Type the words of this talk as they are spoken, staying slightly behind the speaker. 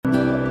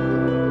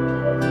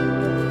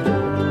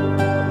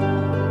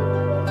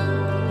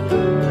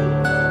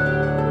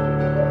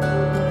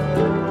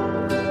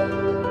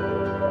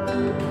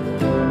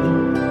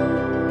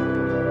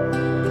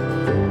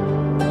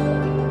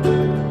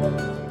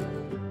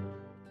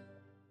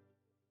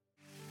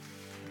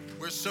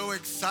so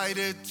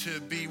excited to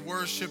be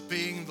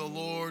worshiping the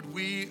Lord.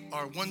 We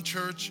are one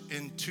church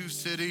in two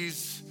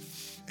cities.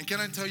 And can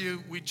I tell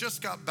you, we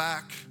just got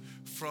back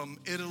from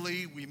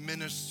Italy. We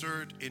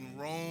ministered in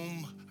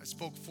Rome. I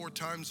spoke 4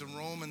 times in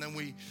Rome, and then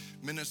we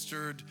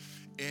ministered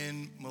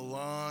in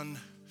Milan.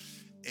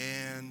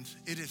 And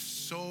it is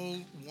so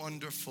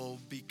wonderful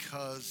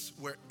because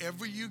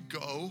wherever you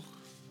go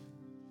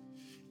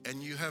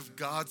and you have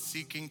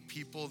God-seeking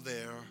people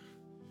there,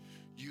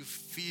 you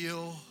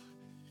feel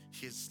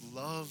His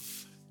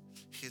love,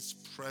 His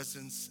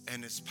presence,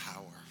 and His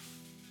power.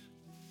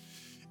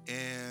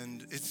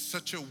 And it's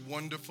such a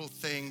wonderful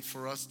thing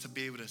for us to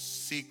be able to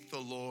seek the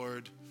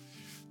Lord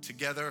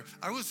together.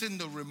 I was in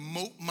the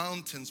remote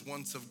mountains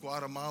once of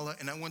Guatemala,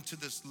 and I went to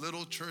this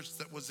little church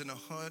that was in a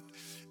hut,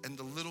 and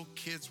the little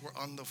kids were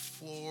on the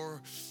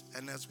floor,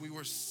 and as we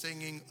were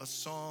singing a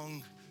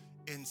song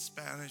in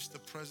Spanish, the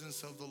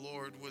presence of the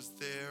Lord was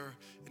there,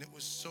 and it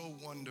was so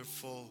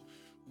wonderful.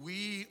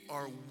 We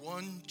are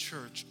one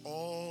church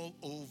all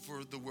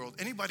over the world.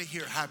 Anybody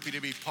here happy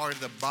to be part of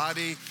the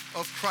body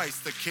of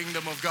Christ, the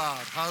kingdom of God?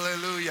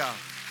 Hallelujah.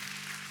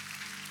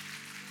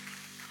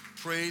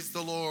 Praise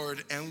the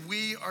Lord. And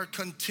we are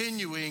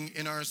continuing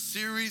in our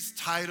series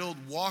titled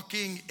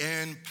Walking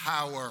in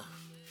Power.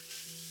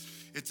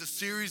 It's a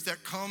series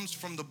that comes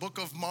from the book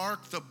of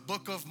Mark. The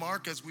book of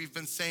Mark, as we've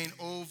been saying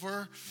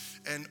over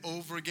and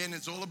over again,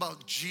 is all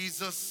about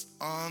Jesus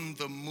on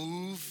the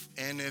move.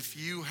 And if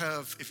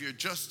you're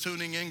just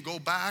tuning in, go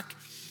back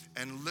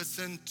and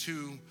listen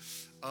to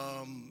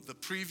the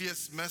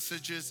previous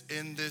messages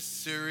in this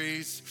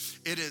series.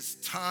 It is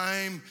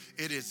time,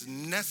 it is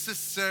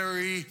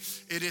necessary,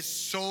 it is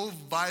so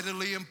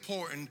vitally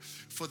important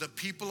for the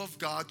people of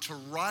God to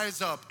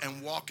rise up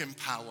and walk in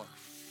power.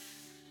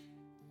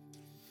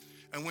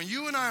 And when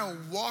you and I are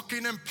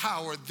walking in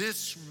power,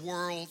 this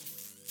world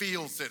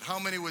feels it. How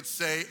many would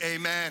say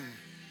amen?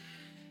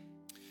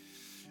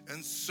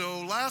 And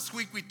so last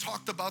week we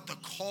talked about the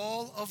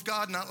call of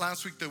God. Not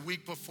last week, the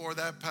week before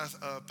that,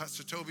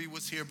 Pastor Toby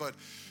was here, but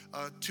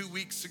 2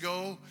 weeks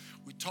ago,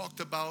 we talked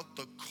about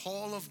the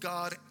call of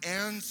God,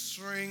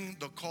 answering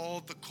the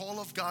call. The call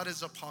of God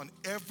is upon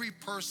every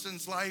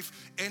person's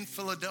life in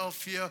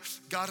Philadelphia.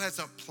 God has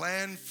a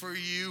plan for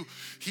you.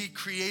 He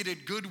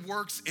created good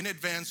works in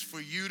advance for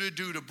you to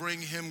do to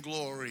bring Him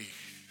glory.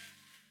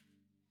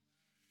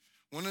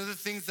 One of the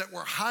things that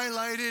were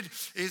highlighted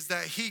is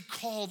that He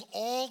called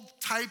all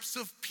types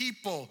of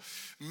people.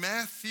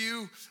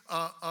 Matthew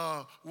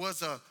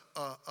was a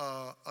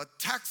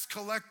tax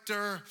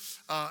collector,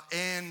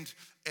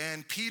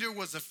 and Peter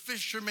was a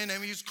fisherman,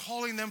 and He was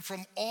calling them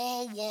from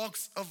all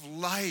walks of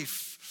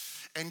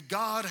life. And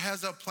God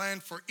has a plan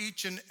for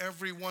each and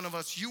every one of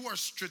us. You are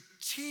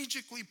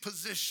strategically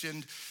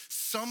positioned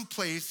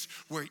someplace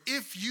where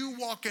if you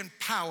walk in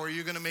power,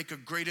 you're gonna make a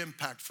great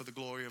impact for the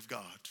glory of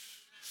God.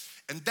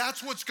 And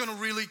that's what's gonna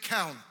really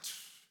count.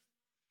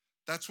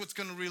 That's what's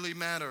gonna really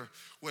matter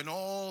when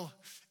all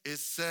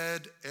is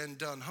said and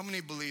done. How many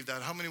believe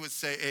that? How many would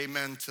say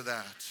amen to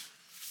that?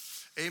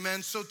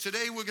 Amen. So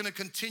today we're gonna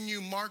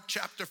continue Mark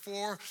chapter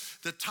 4.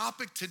 The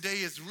topic today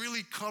is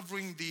really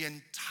covering the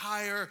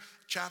entire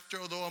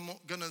chapter, although I'm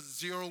gonna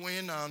zero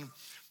in on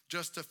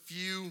just a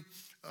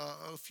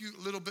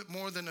little bit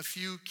more than a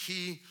few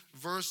key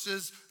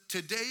verses.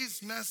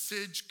 Today's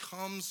message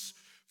comes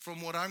from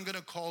what I'm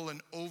gonna call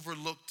an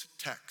overlooked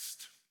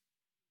text.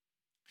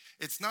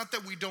 It's not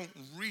that we don't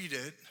read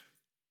it,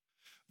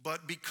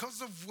 but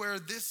because of where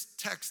this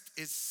text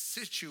is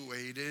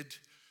situated,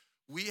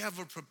 we have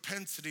a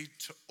propensity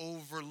to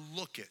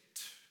overlook it.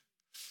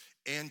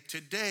 And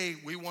today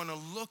we wanna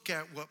look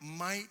at what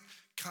might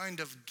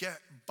kind of get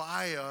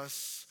by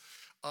us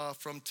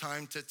from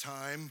time to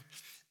time.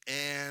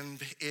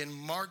 And in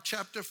Mark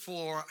chapter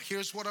 4,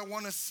 here's what I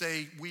wanna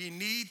say. We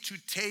need to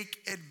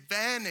take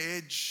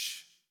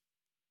advantage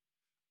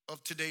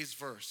of today's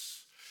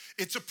verse.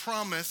 It's a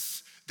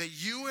promise that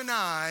you and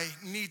I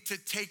need to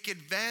take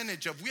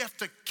advantage of. We have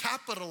to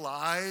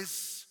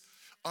capitalize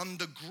on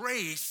the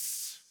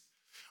grace,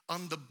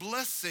 on the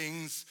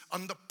blessings,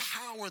 on the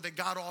power that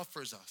God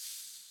offers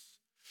us.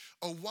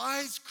 A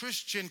wise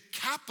Christian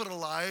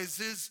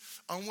capitalizes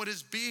on what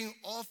is being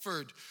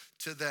offered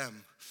to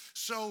them.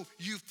 So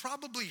you've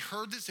probably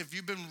heard this. If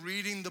you've been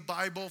reading the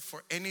Bible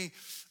for any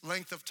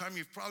length of time,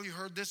 you've probably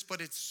heard this,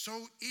 but it's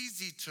so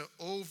easy to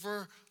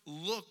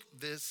overlook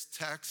this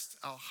text.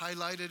 I'll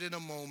highlight it in a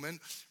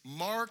moment.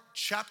 Mark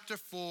chapter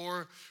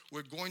 4,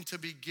 we're going to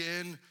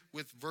begin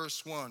with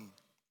verse 1.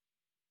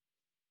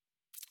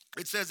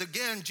 It says,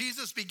 again,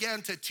 Jesus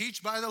began to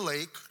teach by the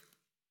lake.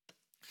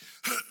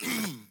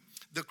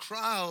 The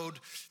crowd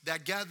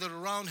that gathered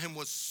around Him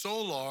was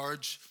so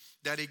large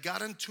that He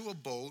got into a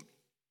boat,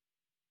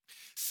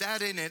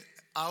 sat in it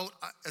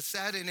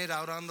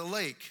out on the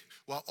lake,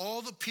 while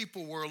all the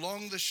people were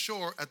along the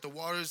shore at the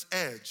water's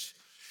edge.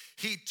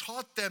 He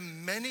taught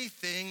them many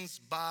things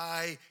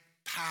by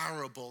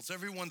parables.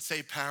 Everyone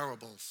say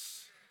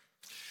parables.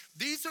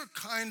 These are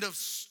kind of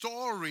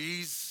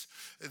stories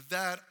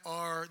that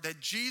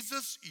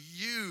Jesus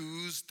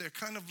used. They're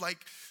kind of like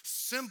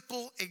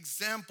simple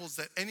examples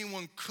that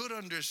anyone could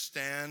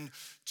understand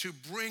to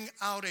bring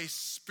out a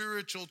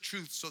spiritual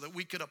truth so that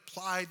we could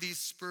apply these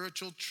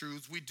spiritual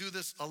truths. We do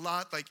this a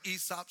lot, like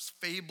Aesop's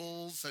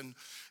fables and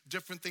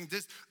different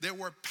things. There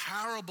were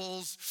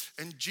parables,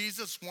 and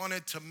Jesus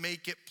wanted to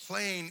make it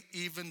plain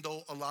even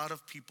though a lot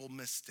of people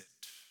missed it.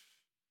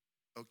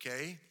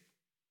 Okay?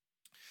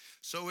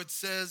 So it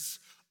says,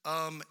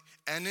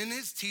 and in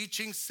his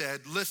teaching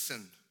said,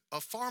 listen,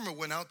 a farmer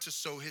went out to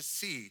sow his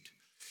seed.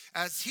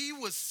 As he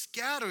was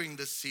scattering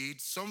the seed,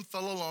 some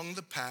fell along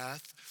the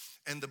path,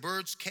 and the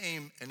birds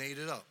came and ate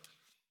it up.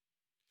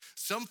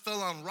 Some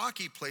fell on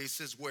rocky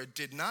places where it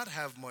did not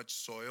have much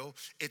soil.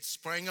 It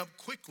sprang up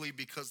quickly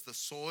because the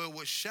soil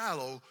was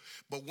shallow,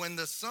 but when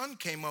the sun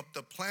came up,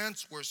 the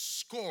plants were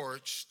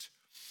scorched,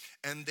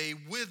 and they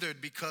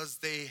withered because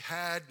they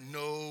had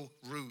no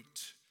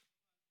root.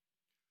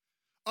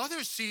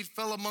 Other seed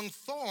fell among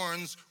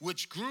thorns,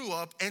 which grew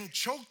up and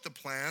choked the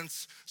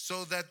plants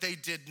so that they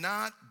did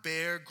not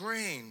bear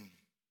grain.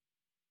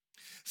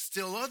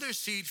 Still other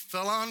seed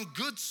fell on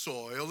good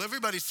soil.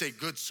 Everybody say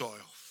good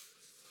soil.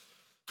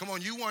 Come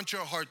on, you want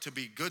your heart to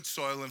be good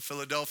soil in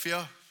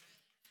Philadelphia?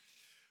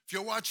 If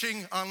you're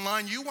watching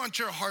online, you want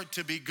your heart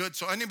to be good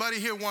soil. Anybody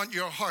here want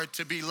your heart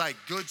to be like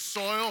good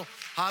soil?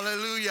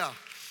 Hallelujah.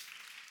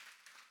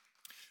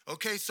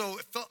 Okay, so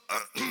it fell,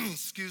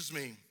 excuse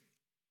me.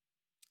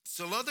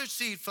 Still other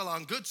seed fell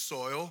on good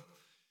soil.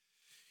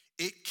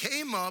 It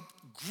came up,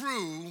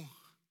 grew,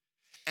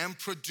 and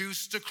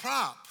produced a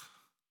crop.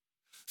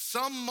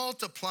 Some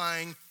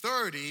multiplying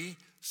 30,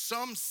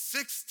 some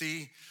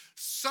 60,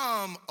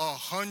 some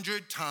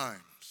 100 times.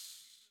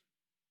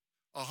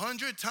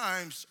 100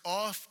 times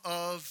off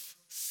of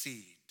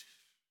seed.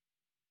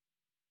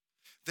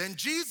 Then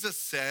Jesus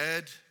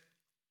said,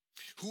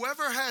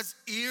 whoever has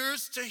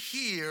ears to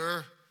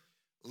hear,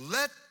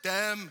 let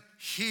them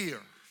hear.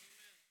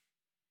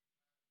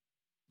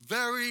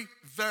 Very,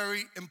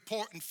 very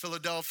important,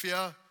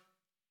 Philadelphia.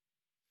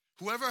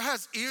 Whoever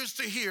has ears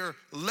to hear,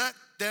 let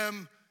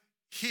them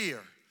hear.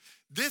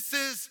 This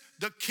is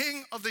the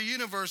King of the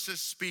universe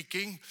is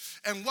speaking,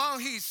 and while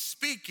he's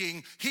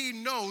speaking, he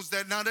knows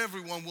that not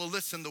everyone will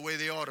listen the way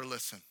they ought to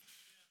listen.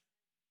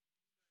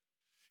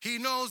 He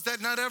knows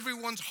that not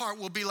everyone's heart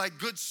will be like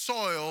good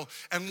soil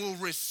and will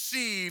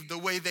receive the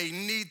way they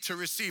need to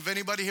receive.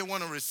 Anybody here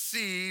want to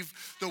receive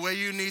the way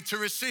you need to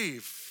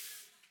receive?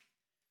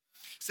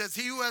 It says,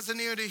 he who has an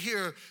ear to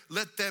hear,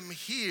 let them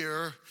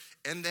hear.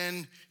 And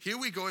then here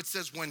we go. It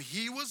says, when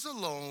he was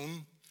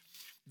alone,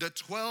 the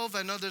 12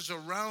 and others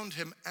around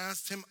him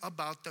asked him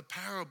about the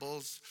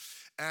parables,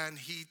 and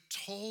he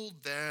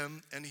told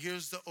them, and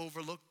here's the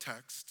overlooked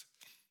text,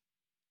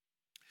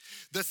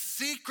 the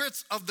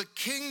secrets of the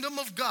kingdom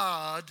of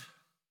God,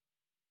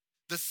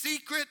 the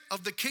secret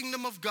of the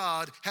kingdom of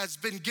God has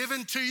been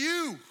given to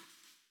you.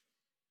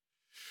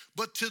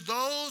 But to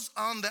those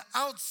on the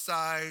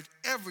outside,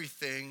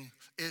 everything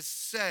is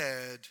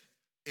said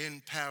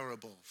in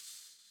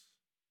parables.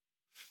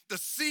 The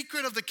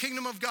secret of the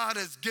kingdom of God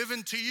is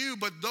given to you,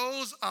 but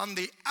those on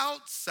the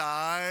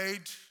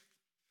outside,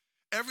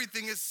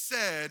 everything is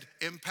said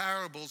in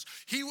parables.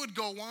 He would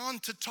go on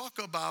to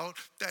talk about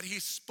that he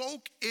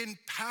spoke in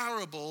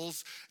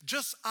parables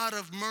just out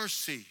of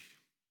mercy.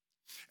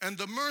 And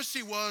the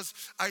mercy was,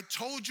 I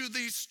told you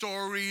these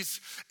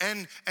stories,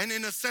 and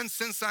in a sense,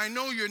 since I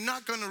know you're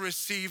not going to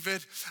receive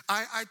it,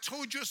 I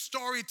told you a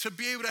story to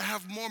be able to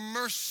have more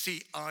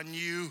mercy on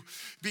you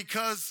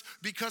because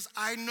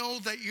I know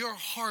that your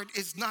heart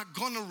is not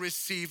going to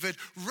receive it.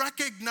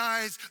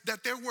 Recognize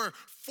that there were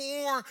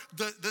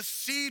the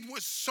seed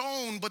was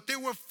sown, but there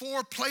were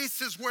 4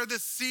 places where the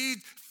seed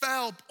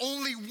fell.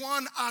 Only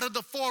 1 out of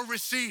the 4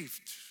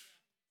 received.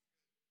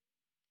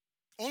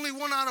 Only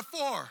 1 out of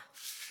 4.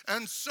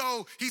 And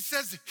so he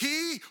says,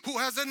 he who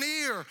has an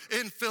ear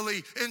in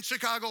Philly, in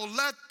Chicago,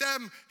 let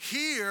them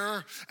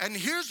hear. And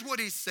here's what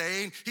he's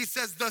saying. He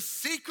says, the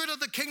secret of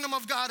the kingdom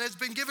of God has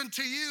been given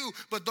to you,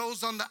 but to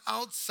those on the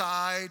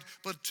outside,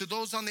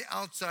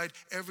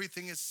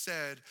 everything is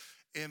said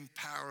in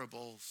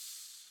parables.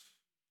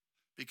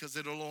 Because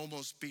it'll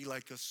almost be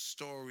like a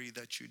story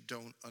that you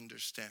don't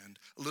understand.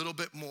 A little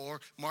bit more,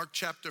 Mark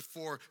chapter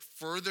 4,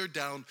 further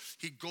down,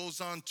 he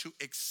goes on to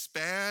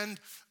expand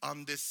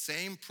on this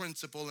same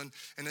principle. And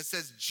it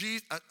says,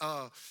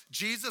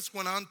 Jesus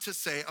went on to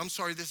say,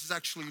 this is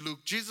actually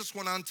Luke. Jesus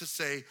went on to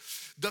say,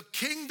 the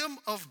kingdom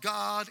of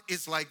God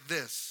is like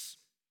this.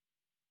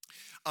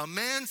 A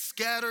man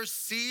scatters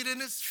seed in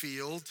his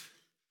field.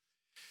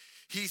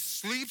 He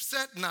sleeps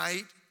at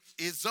night,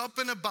 is up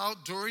and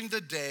about during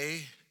the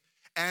day,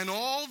 and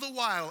all the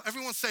while,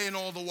 everyone saying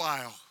all the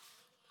while.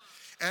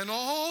 And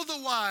all the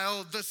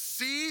while, the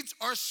seeds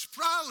are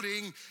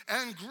sprouting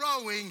and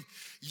growing,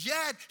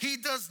 yet he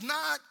does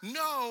not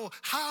know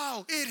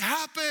how it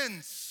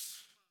happens.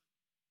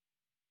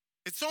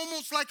 It's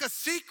almost like a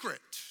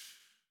secret.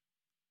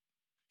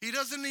 He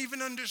doesn't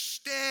even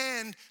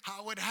understand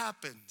how it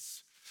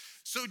happens.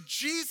 So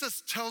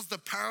Jesus tells the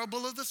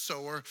parable of the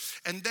sower,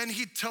 and then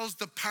he tells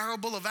the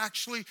parable of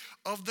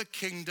the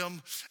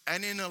kingdom.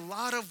 And in a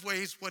lot of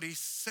ways, what he's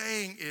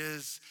saying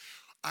is,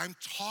 I'm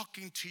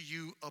talking to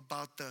you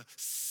about the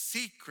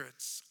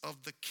secrets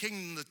of the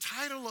kingdom. The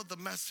title of the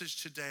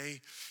message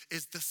today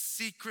is The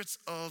Secrets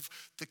of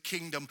the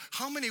Kingdom.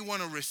 How many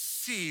want to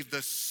receive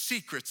the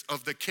secrets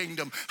of the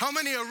kingdom? How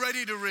many are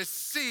ready to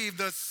receive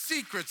the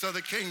secrets of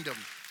the kingdom?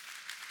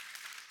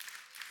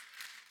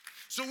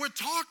 So we're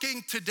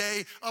talking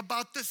today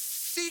about the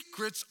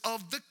secrets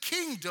of the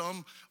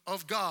kingdom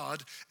of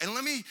God. And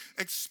let me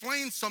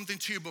explain something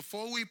to you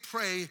before we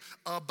pray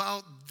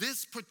about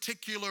this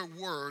particular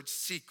word,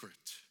 secret.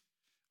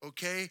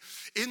 Okay?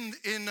 In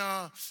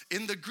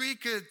the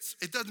Greek,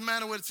 it doesn't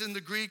matter what it's in the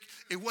Greek.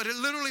 What it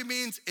literally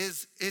means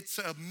is it's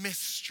a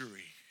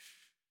mystery.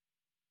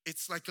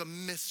 It's like a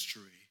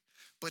mystery.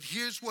 But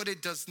here's what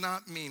it does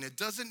not mean. It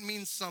doesn't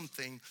mean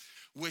something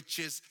which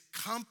is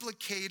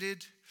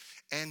complicated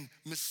and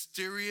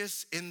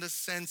mysterious in the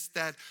sense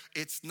that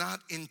it's not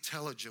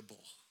intelligible.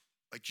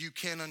 Like you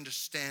can't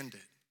understand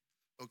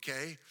it,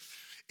 okay?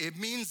 It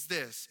means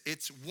this: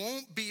 it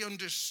won't be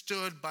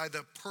understood by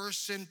the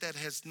person that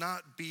has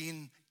not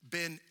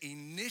been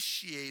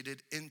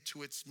initiated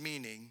into its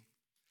meaning,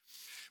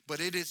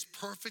 but it is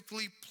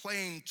perfectly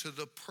plain to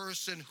the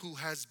person who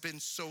has been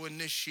so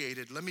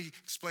initiated. Let me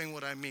explain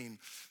what I mean.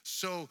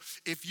 So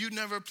if you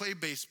never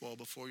played baseball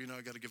before, you know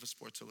I gotta give a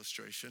sports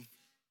illustration.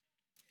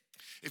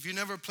 If you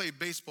never played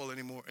baseball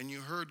anymore and you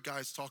heard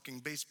guys talking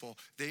baseball,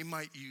 they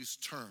might use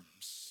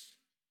terms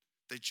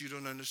that you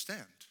don't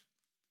understand.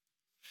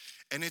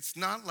 And it's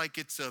not like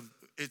it's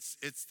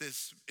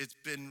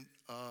been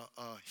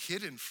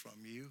hidden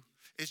from you.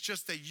 It's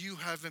just that you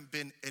haven't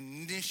been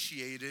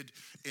initiated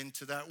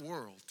into that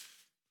world.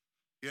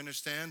 You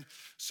understand?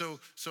 So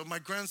my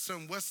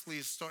grandson Wesley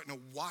is starting to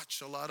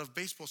watch a lot of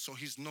baseball, so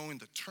he's knowing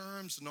the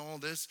terms and all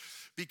this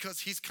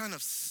because he's kind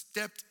of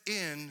stepped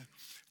in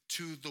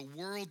to the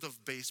world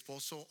of baseball,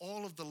 so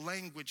all of the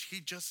language,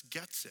 he just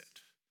gets it.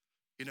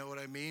 You know what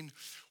I mean?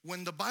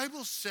 When the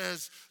Bible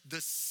says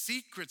the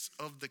secrets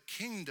of the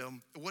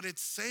kingdom, what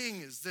it's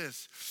saying is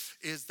this,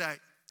 is that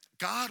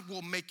God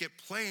will make it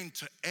plain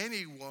to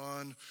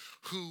anyone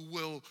who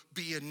will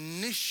be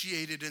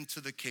initiated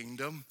into the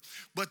kingdom,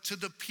 but to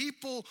the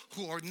people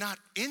who are not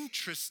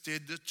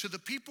interested, to the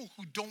people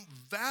who don't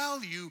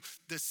value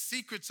the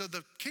secrets of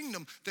the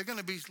kingdom, they're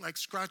gonna be like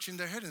scratching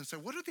their head and say,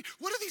 what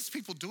are these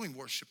people doing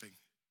worshiping?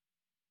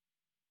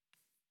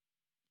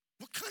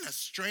 What kind of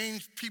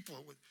strange people,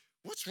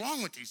 what's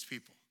wrong with these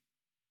people?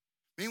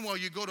 Meanwhile,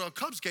 you go to a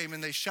Cubs game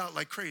and they shout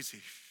like crazy.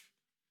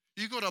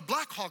 You go to a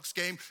Blackhawks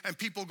game and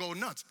people go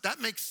nuts. That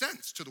makes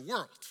sense to the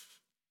world.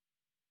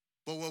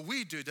 But what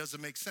we do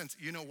doesn't make sense.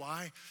 You know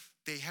why?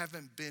 They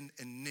haven't been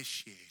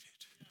initiated.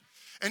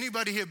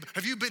 Anybody here,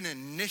 have you been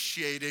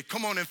initiated?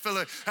 Come on and fill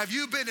it. Have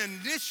you been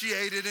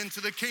initiated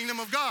into the kingdom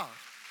of God?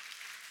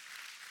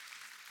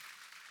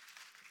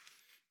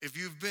 If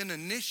you've been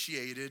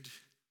initiated,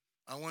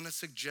 I want to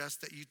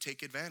suggest that you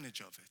take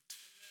advantage of it.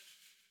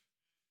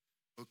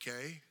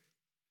 Okay?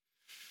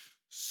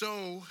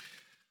 So,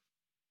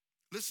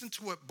 listen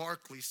to what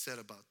Barclay said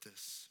about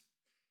this.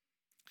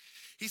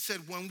 He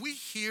said, when we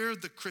hear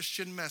the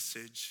Christian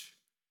message,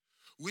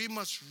 we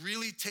must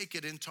really take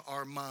it into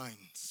our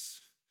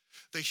minds.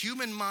 The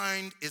human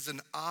mind is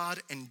an odd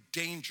and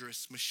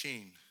dangerous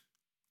machine.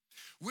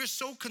 We're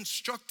so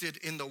constructed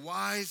in the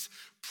wise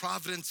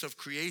providence of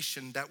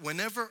creation that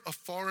whenever a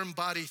foreign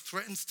body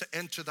threatens to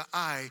enter the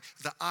eye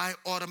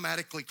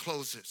automatically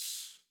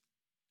closes.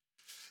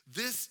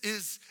 This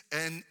is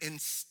an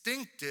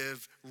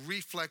instinctive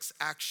reflex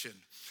action.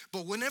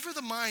 But whenever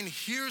the mind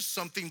hears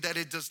something that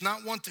it does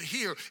not want to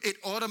hear, it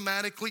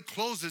automatically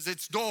closes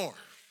its door.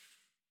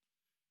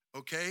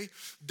 Okay?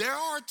 There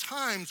are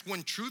times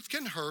when truth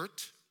can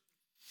hurt,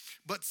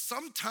 but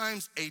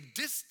sometimes a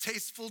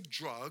distasteful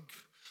drug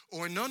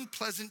or an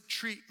unpleasant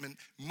treatment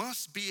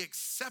must be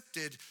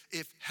accepted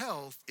if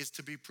health is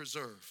to be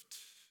preserved.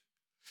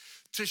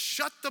 To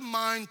shut the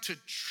mind to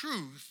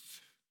truth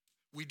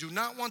we do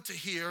not want to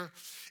hear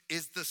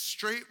is the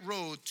straight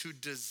road to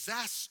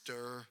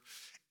disaster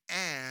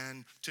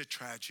and to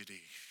tragedy.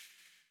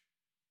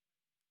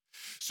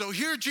 So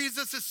here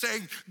Jesus is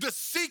saying, the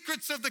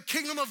secrets of the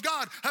kingdom of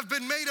God have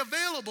been made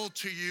available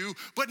to you,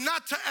 but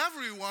not to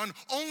everyone,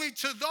 only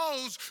to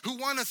those who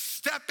want to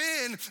step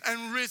in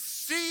and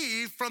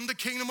receive from the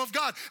kingdom of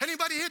God.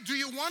 Anybody here, do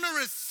you want to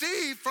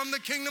receive from the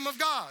kingdom of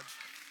God?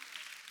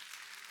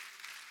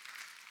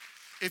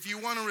 If you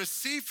want to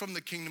receive from the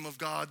kingdom of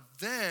God,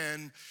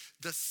 then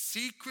the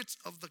secrets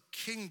of the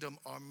kingdom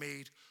are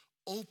made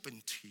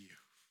open to you.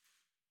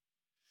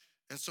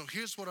 And so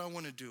here's what I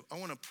want to do. I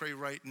want to pray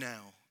right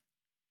now.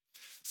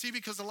 See,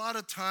 because a lot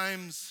of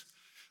times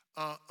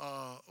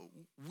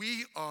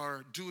we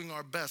are doing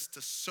our best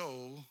to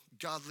sow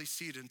godly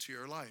seed into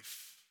your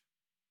life,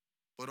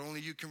 but only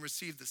you can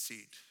receive the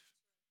seed.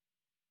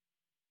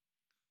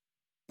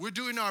 We're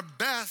doing our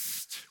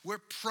best. We're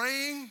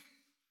praying.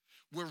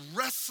 We're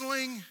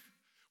wrestling,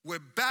 We're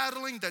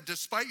battling that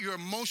despite your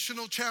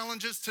emotional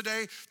challenges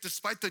today,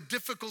 despite the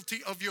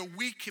difficulty of your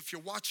week, if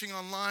you're watching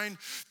online,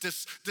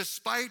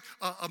 despite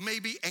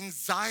maybe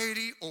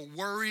anxiety or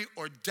worry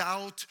or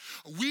doubt,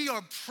 we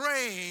are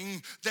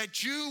praying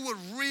that you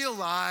would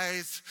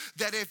realize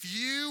that if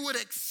you would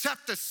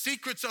accept the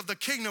secrets of the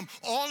kingdom,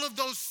 all of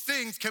those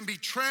things can be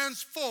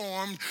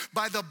transformed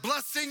by the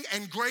blessing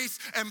and grace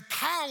and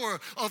power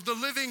of the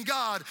living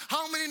God.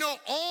 How many know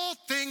all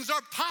things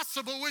are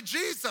possible with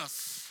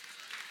Jesus?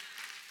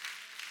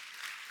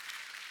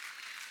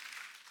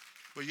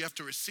 But you have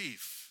to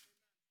receive.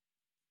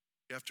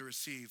 You have to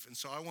receive. And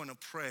so I want to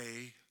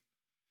pray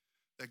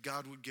that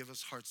God would give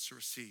us hearts to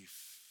receive.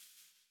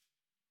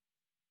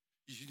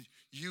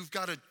 You've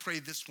got to pray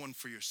this one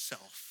for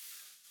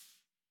yourself.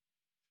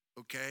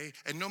 Okay?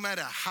 And no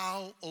matter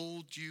how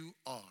old you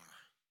are,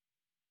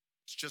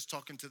 I was just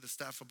talking to the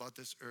staff about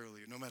this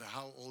earlier. No matter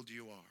how old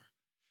you are,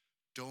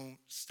 don't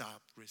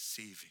stop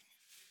receiving.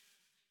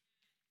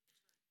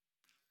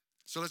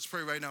 So let's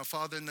pray right now.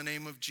 Father, in the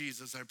name of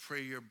Jesus, I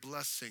pray your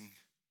blessing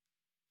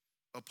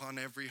upon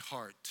every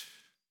heart.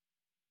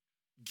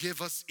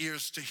 Give us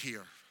ears to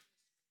hear.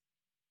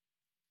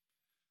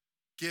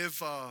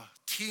 Give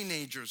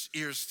teenagers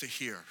ears to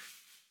hear.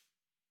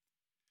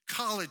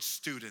 College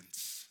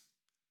students.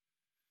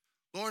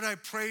 Lord, I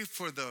pray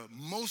for the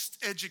most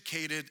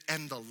educated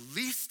and the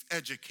least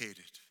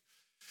educated.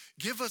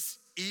 Give us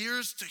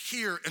ears to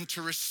hear and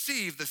to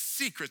receive the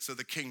secrets of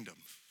the kingdom.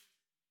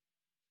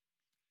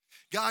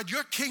 God,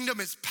 your kingdom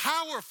is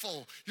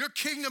powerful. Your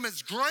kingdom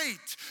is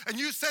great. And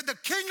you said the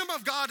kingdom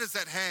of God is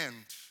at hand.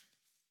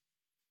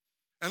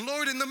 And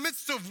Lord, in the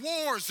midst of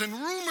wars and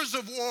rumors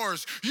of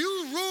wars,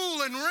 you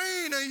rule and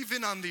reign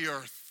even on the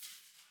earth.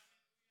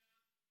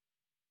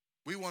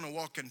 We want to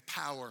walk in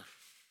power.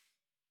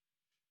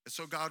 And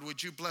so God,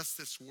 would you bless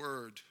this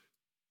word?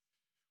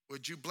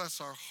 Would you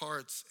bless our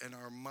hearts and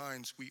our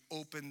minds? We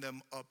open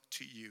them up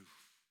to you.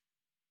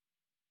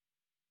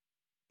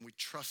 We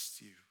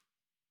trust you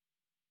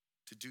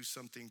to do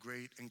something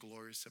great and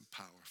glorious and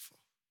powerful.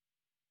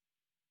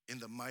 In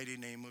the mighty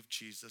name of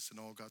Jesus, and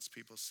all God's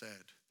people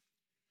said,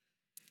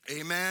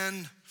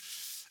 amen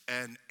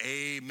and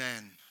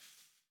amen.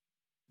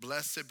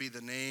 Blessed be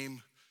the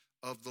name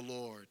of the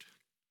Lord.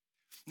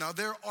 Now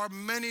there are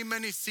many,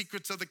 many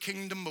secrets of the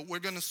kingdom, but we're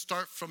going to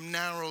start from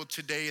narrow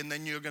today, and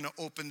then you're going to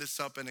open this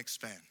up and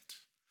expand.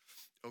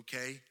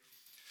 Okay?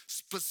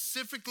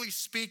 Specifically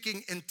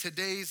speaking in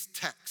today's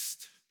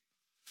text,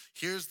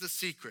 here's the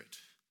secret.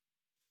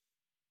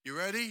 You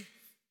ready?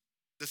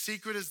 The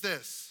secret is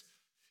this.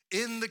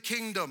 In the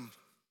kingdom,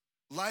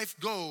 life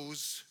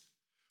goes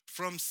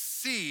from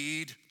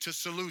seed to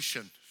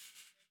solution.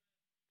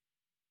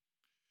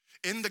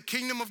 In the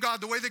kingdom of God,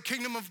 the way the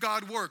kingdom of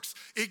God works,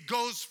 it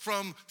goes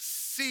from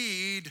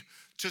seed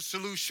to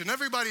solution.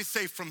 Everybody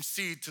say from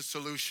seed to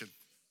solution.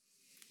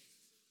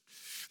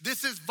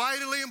 This is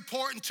vitally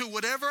important to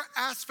whatever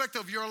aspect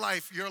of your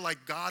life. You're like,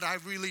 God, I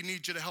really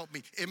need you to help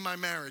me in my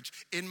marriage,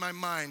 in my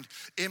mind,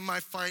 in my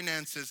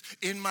finances,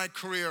 in my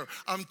career.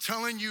 I'm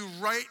telling you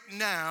right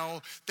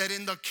now that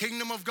in the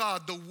kingdom of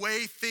God, the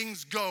way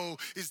things go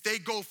is they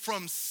go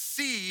from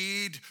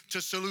seed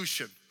to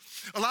solution.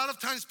 A lot of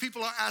times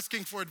people are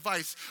asking for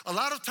advice. A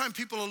lot of times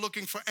people are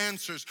looking for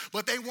answers,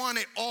 but they want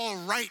it all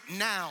right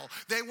now.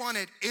 They want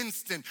it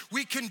instant.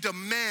 We can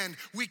demand.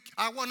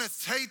 I want to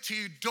say to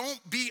you, don't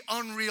be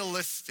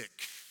unrealistic.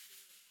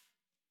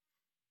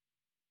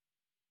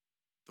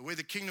 The way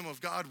the kingdom of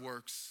God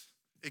works,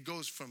 it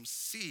goes from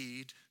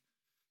seed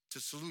to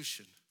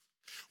solution.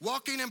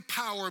 Walking in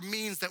power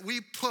means that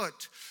we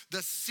put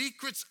the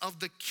secrets of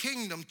the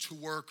kingdom to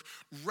work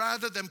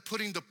rather than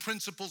putting the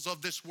principles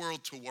of this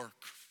world to work.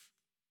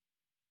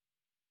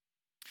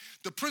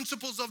 The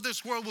principles of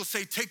this world will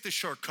say, take the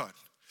shortcut.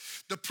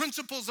 The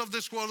principles of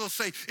this world will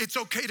say, it's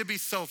okay to be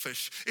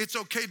selfish. It's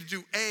okay to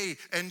do A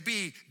and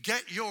B,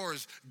 get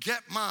yours,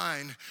 get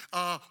mine,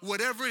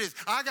 whatever it is.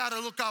 I got to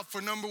look out for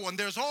number one.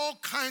 There's all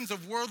kinds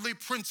of worldly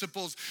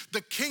principles.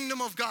 The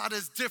kingdom of God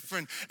is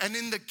different. And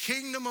in the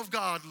kingdom of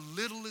God,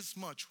 little is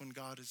much when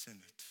God is in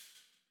it.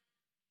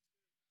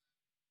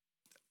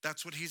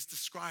 That's what he's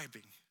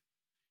describing.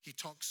 He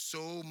talks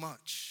so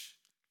much.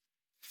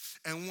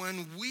 And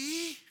when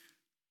we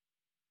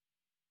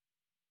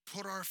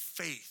put our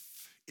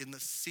faith in the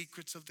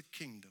secrets of the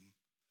kingdom,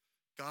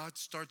 God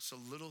starts a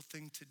little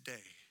thing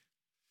today,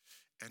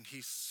 and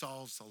he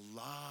solves a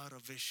lot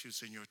of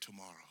issues in your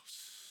tomorrows.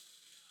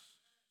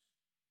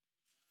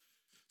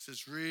 This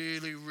is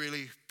really,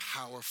 really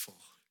powerful.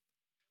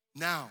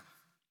 Now,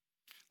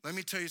 let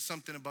me tell you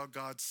something about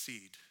God's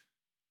seed.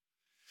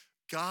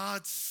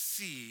 God's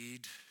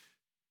seed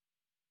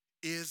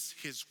is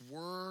his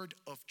word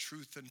of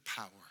truth and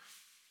power.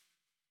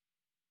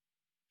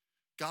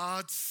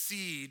 God's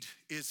seed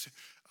is,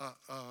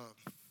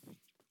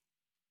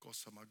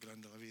 cosa más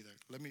grande la vida.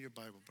 Let me your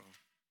Bible, bro.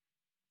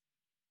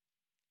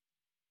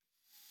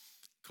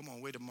 Come on,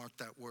 way to mark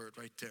that word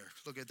right there.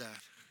 Look at that.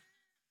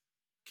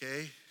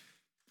 Okay?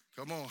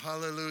 Come on,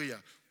 hallelujah.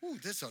 Ooh,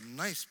 this is a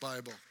nice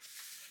Bible.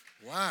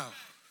 Wow.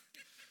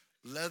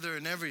 leather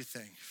and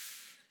everything.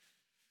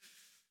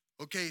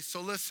 Okay,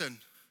 so listen.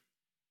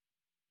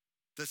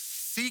 The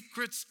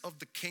secrets of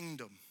the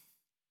kingdom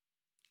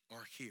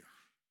are here.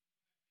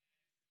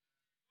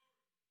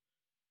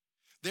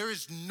 There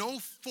is no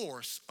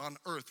force on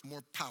earth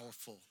more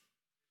powerful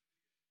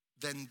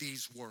than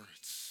these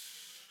words.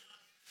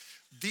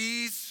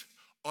 These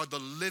are the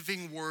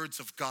living words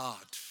of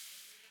God.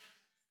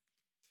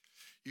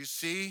 You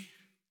see,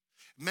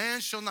 man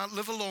shall not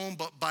live alone,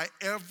 but by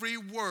every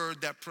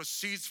word that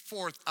proceeds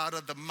forth out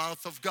of the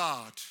mouth of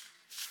God.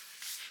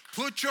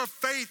 Put your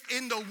faith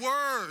in the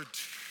word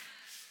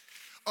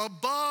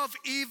above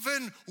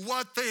even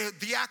what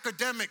the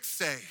academics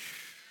say.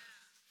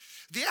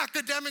 The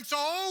academics are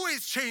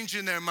always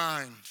changing their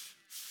mind,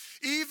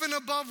 even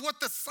above what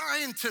the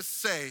scientists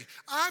say.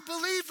 I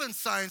believe in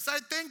science. I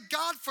thank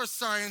God for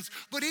science,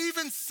 but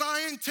even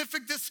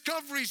scientific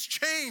discoveries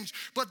change.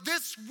 But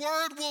this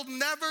word will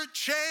never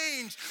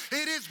change.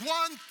 It is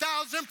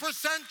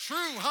 1,000%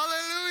 true.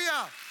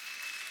 Hallelujah.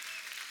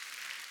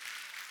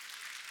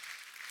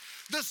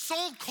 The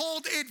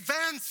so-called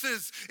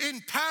advances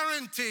in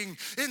parenting,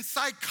 in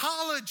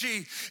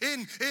psychology,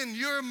 in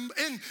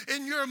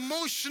your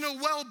emotional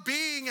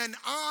well-being, and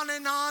on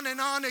and on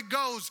and on it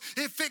goes.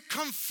 If it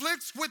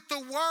conflicts with the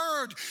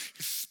word,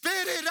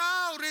 spit it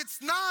out.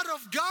 It's not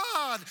of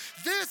God.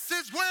 This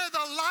is where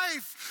the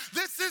life,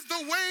 this is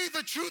the way,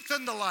 the truth,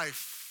 and the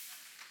life.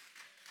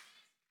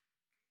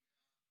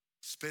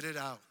 Spit it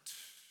out.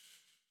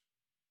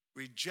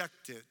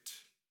 Reject it,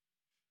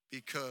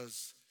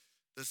 because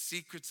the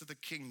secrets of the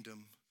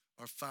kingdom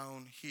are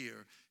found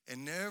here.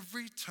 And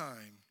every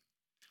time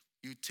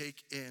you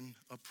take in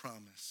a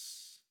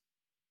promise,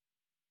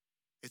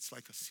 it's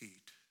like a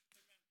seed.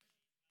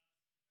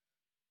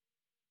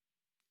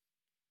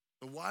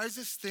 The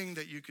wisest thing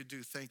that you could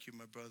do, thank you,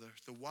 my brother.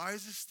 The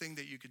wisest thing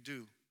that you could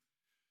do,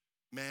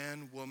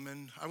 man,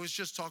 woman. I was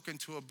just talking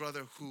to a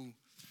brother who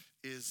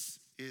is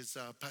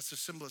Pastor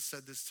Simba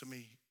said this to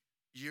me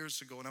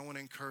years ago, and I want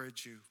to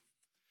encourage you.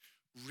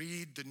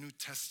 Read the New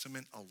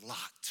Testament a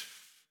lot.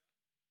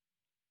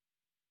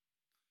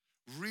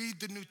 Read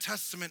the New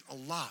Testament a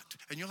lot.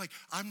 And you're like,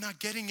 I'm not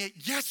getting it.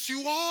 Yes,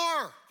 you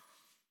are.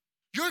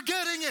 You're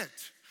getting it.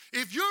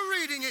 If you're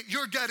reading it,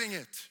 you're getting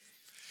it.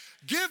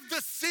 Give the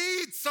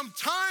seed some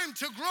time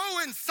to grow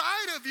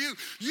inside of you.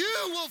 You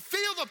will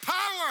feel the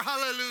power.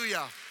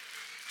 Hallelujah.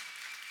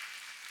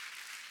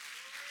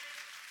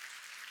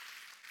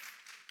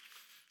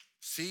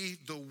 See,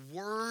 the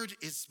word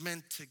is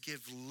meant to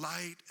give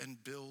light and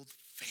build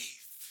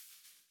faith.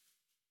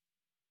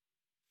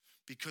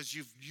 Because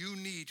you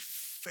need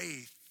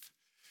faith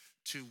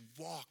to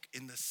walk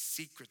in the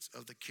secrets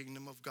of the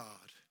kingdom of God.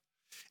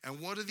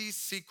 And what are these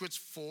secrets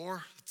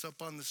for? It's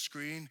up on the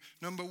screen.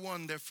 Number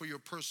one, they're for your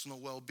personal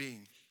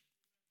well-being.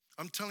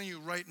 I'm telling you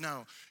right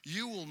now,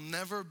 you will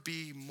never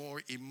be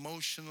more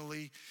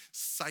emotionally,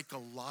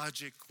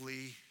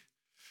 psychologically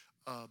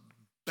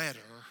better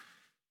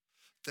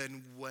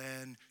than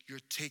when you're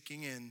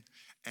taking in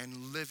and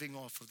living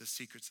off of the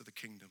secrets of the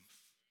kingdom.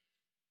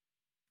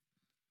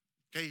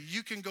 Okay,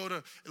 you can go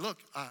to, look,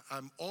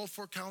 I'm all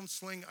for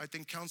counseling. I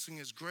think counseling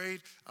is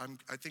great.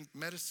 I think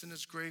medicine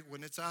is great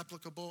when it's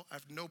applicable. I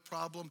have no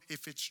problem.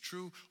 If it's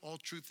true, all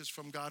truth is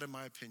from God, in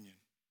my opinion.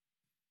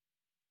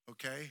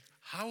 Okay?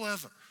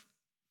 However,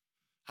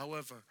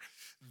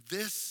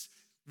 this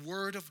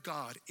word of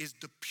God is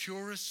the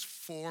purest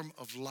form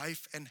of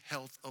life and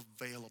health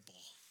available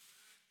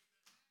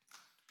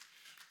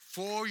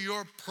for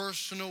your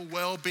personal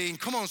well-being.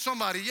 Come on,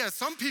 somebody. Yes,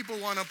 some people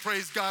want to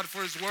praise God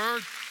for his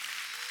word.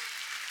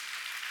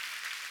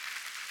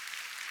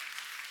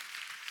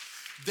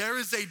 There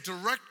is a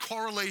direct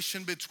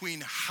correlation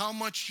between how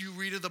much you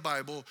read of the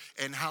Bible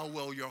and how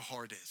well your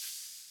heart is.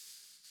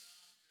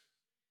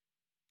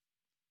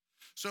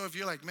 So if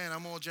you're like, man,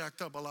 I'm all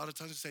jacked up, a lot of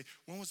times you say,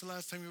 when was the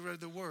last time you read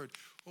the word?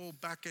 Oh,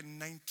 back in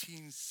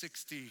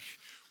 1960.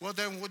 Well,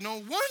 then no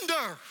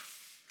wonder.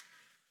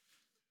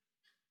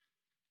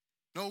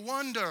 No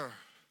wonder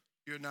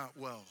you're not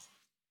well.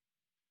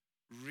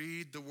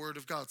 Read the word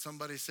of God.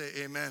 Somebody say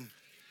amen.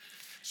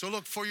 So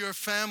look, for your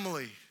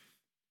family,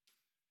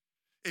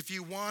 if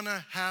you want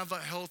to have a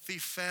healthy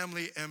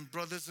family, and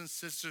brothers and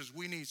sisters,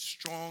 we need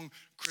strong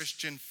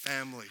Christian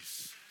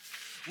families.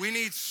 We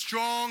need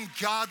strong,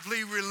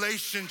 godly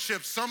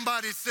relationships.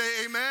 Somebody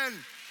say amen.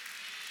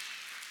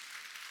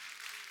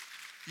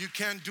 You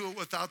can't do it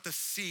without the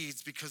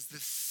seeds, because the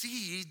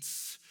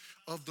seeds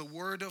of the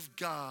word of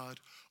God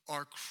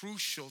are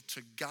crucial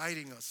to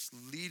guiding us,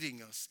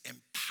 leading us,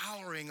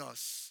 empowering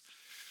us.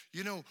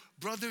 You know,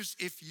 brothers,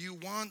 if you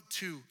want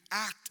to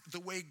act the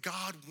way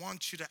God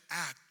wants you to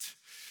act,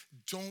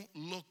 don't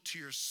look to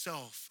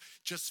yourself.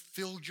 Just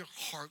fill your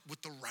heart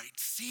with the right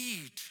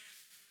seed.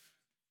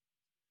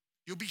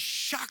 You'll be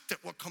shocked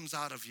at what comes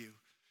out of you.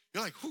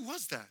 You're like, who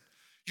was that?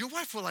 Your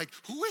wife will like,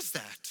 who is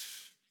that?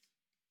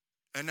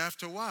 And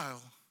after a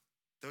while,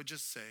 they'll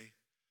just say,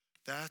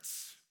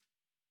 that's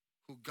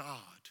who God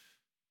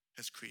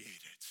has created.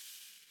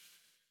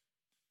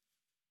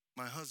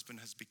 My husband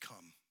has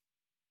become.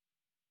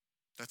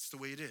 That's the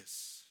way it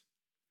is.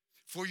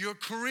 For your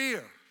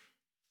career,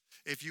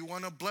 if you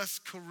want a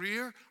blessed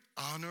career,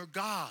 honor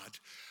God.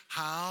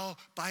 How?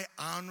 By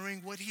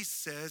honoring what he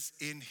says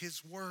in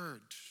his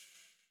word.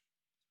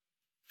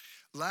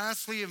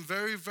 Lastly, and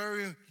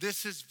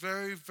this is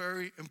very,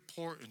 very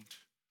important.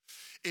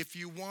 If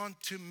you want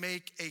to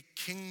make a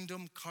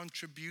kingdom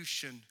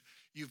contribution,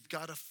 you've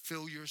got to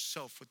fill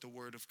yourself with the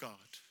word of God.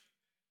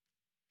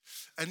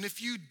 And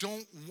if you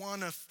don't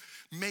want to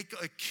make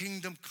a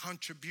kingdom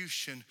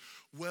contribution,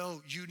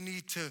 well, you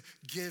need to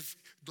give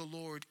the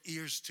Lord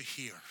ears to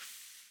hear.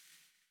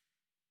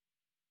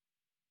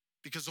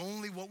 Because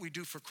only what we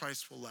do for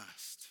Christ will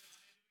last.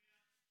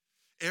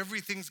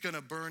 Everything's going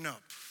to burn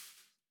up.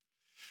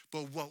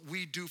 But what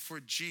we do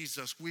for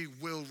Jesus, we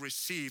will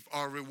receive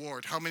our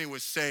reward. How many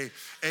would say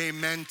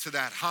amen to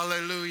that?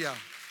 Hallelujah.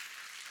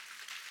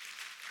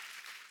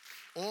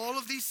 All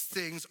of these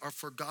things are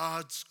for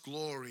God's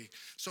glory.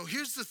 So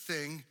here's the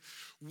thing.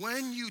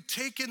 When you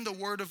take in the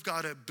word of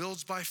God, it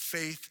builds by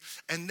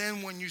faith. And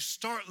then when you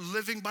start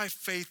living by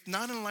faith,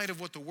 not in light of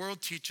what the world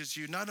teaches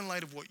you, not in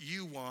light of what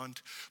you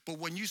want, but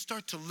when you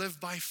start to live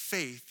by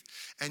faith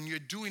and you're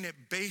doing it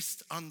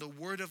based on the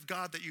word of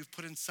God that you've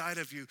put inside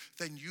of you,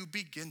 then you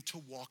begin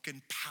to walk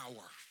in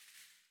power.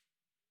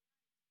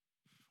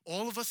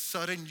 All of a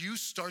sudden, you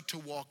start to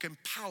walk in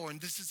power,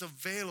 and this is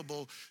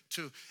available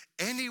to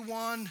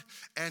anyone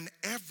and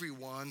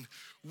everyone.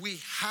 We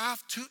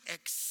have to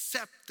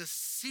accept the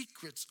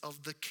secrets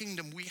of the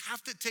kingdom. We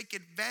have to take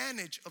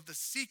advantage of the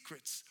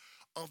secrets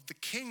of the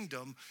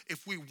kingdom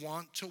if we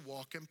want to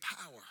walk in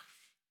power.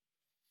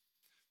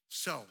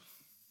 So,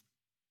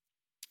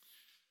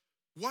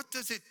 what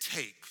does it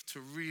take to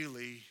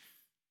really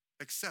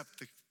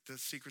accept the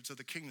secrets of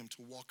the kingdom,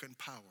 to walk in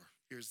power?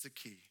 Here's the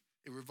key.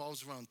 It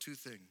revolves around two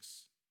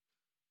things.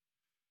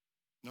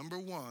 Number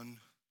one,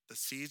 the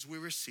seeds we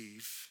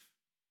receive.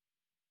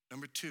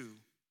 Number two,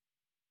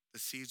 the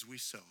seeds we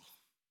sow.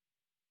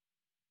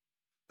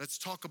 Let's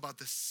talk about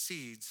the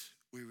seeds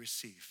we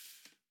receive.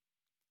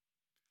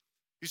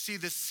 You see,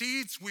 the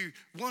seeds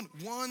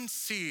one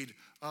seed.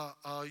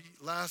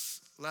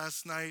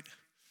 Last night,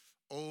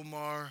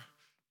 Omar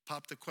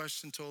popped a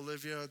question to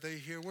Olivia. Are they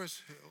here? Where's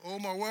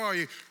Omar? Where are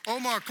you?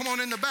 Omar, come on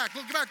in the back.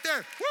 Look back there.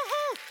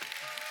 Woohoo!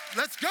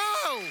 Let's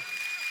go.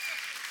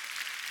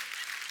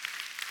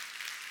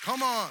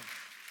 Come on.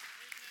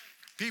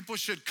 People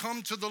should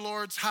come to the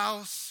Lord's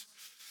house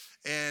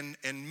and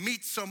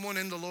meet someone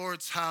in the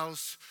Lord's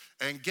house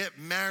and get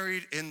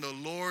married in the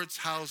Lord's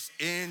house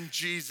in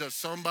Jesus.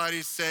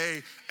 Somebody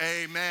say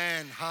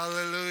amen.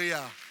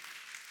 Hallelujah.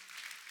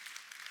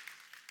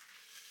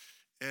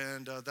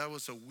 And that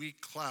was a weak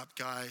clap,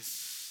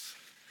 guys.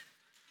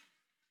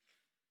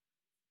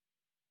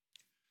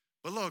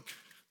 But look,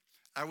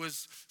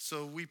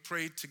 so we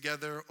prayed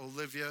together.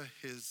 Olivia,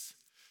 his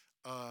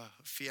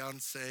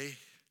fiance,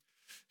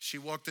 she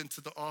walked into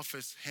the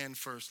office hand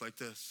first like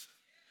this,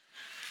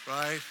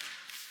 right?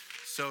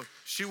 So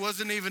she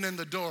wasn't even in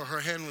the door. Her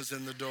hand was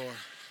in the door.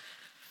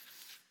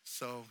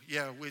 So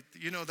yeah,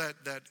 you know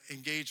that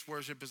engaged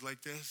worship is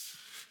like this.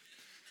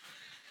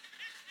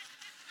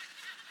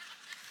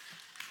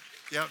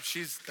 Yep,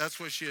 that's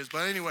what she is.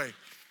 But anyway,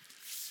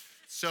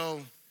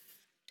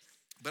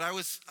 but I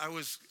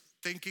was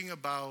thinking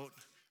about,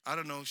 I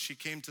don't know, she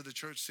came to the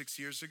church 6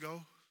 years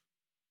ago.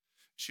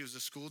 She was a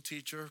school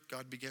teacher.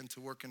 God began to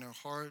work in her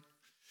heart.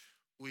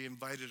 We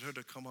invited her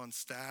to come on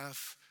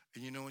staff.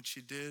 And you know what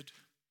she did?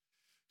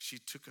 She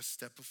took a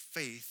step of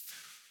faith.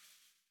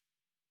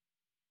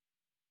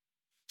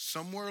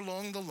 Somewhere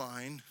along the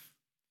line,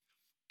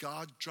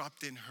 God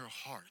dropped in her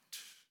heart,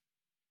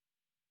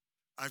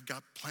 I've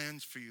got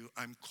plans for you.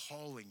 I'm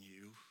calling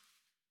you.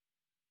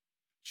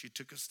 She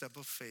took a step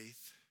of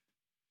faith.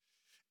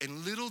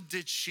 And little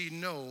did she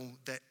know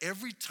that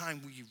every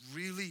time we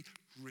really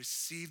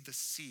receive the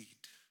seed,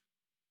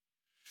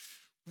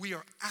 we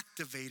are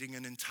activating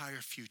an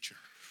entire future.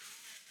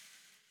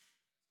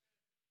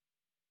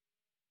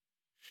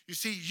 You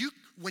see,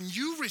 when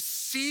you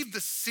receive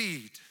the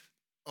seed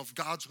of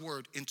God's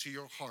word into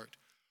your heart,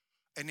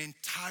 an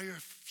entire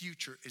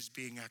future is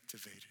being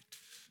activated.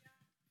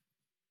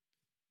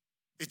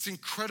 It's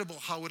incredible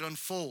how it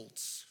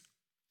unfolds.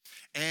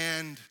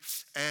 And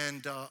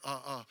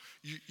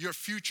your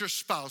future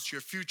spouse,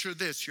 your future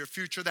this, your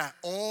future that,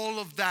 all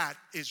of that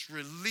is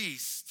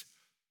released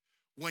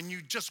when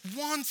you just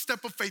one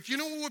step of faith. You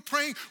know what we're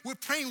praying? We're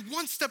praying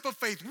one step of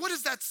faith. What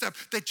is that step?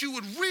 That you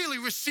would really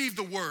receive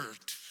the word.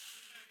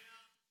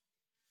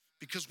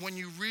 Because when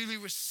you really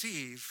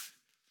receive,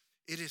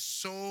 it is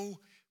so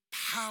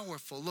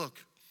powerful. Look,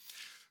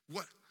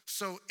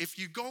 so if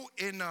you go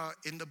in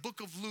the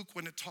book of Luke,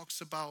 when it talks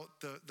about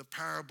the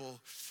parable,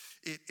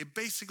 it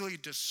basically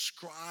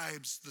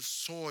describes the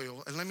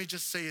soil. And let me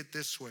just say it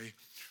this way.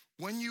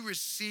 When you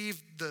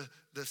receive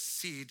the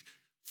seed,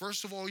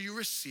 first of all, you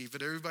receive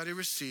it. Everybody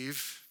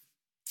receive.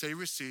 Say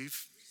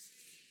receive.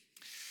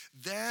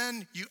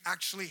 Then you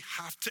actually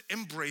have to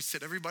embrace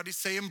it. Everybody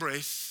say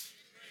embrace.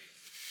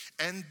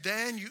 And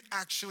then you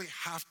actually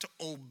have to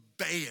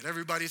obey it.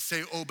 Everybody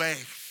say obey.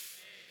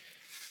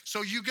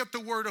 So you get the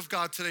word of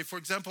God today. For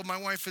example, my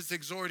wife is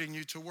exhorting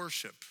you to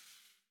worship.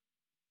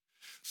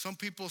 Some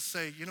people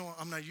say,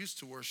 I'm not used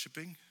to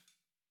worshiping.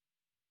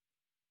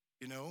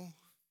 But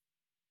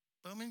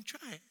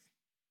try it.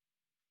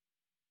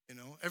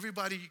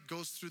 Everybody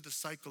goes through the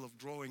cycle of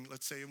growing,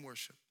 let's say, in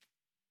worship.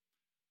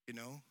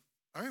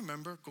 I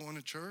remember going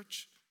to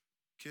church,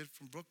 kid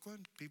from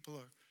Brooklyn, people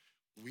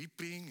are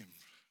weeping and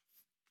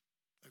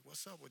like,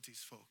 what's up with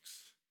these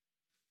folks?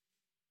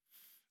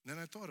 And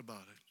then I thought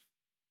about it.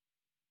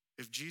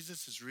 If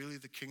Jesus is really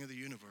the King of the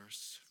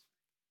universe,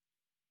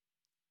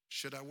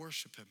 should I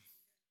worship him?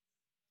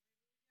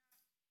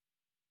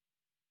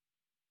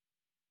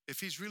 If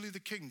he's really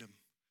the kingdom,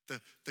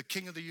 the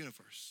King of the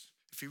universe,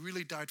 if he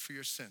really died for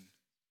your sin,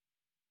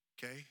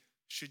 okay,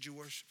 should you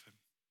worship him?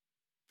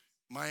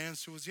 My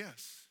answer was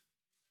yes.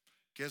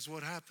 Guess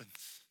what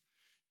happens?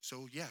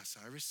 So yes,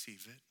 I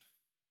receive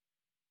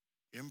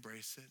it,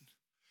 embrace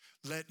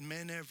it. Let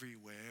men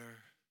everywhere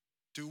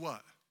do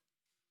what?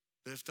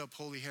 Lift up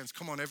holy hands.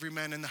 Come on, every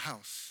man in the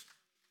house.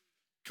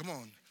 Come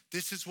on.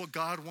 This is what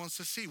God wants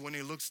to see when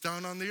he looks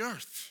down on the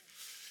earth.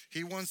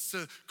 He wants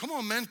to, come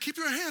on, man, keep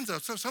your hands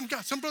up. So some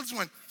brothers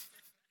went,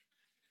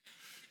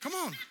 come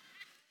on,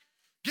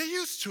 get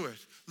used to it.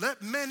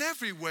 Let men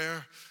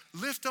everywhere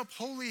lift up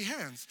holy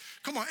hands.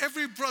 Come on,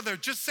 every brother,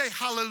 just say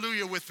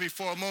hallelujah with me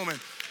for a moment.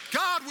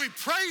 God, we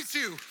praise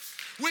you.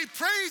 We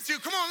praise you.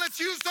 Come on, let's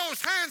use those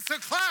hands to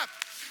clap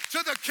to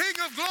the King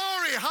of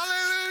glory.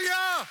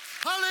 Hallelujah.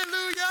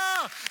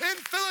 Hallelujah. In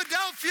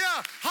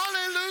Philadelphia.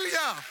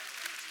 Hallelujah.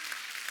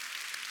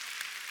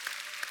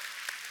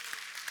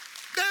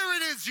 There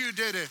it is, you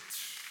did it.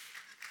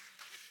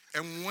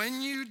 And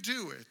when you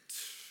do it,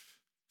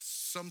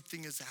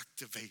 something is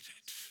activated.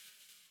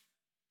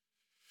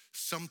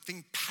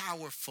 Something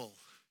powerful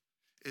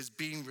is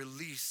being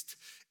released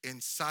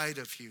inside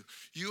of you.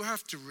 You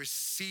have to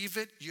receive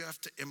it. You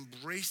have to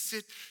embrace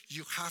it.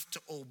 You have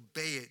to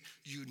obey it.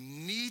 You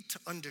need to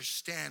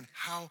understand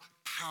how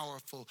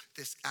powerful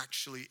this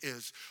actually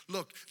is.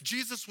 Look,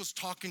 Jesus was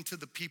talking to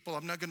the people.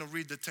 I'm not going to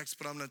read the text,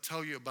 but I'm going to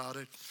tell you about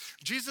it.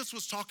 Jesus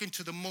was talking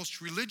to the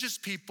most religious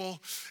people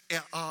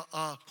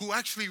who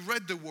actually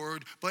read the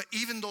word, but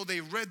even though they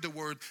read the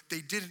word,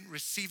 they didn't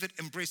receive it,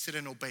 embrace it,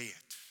 and obey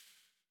it.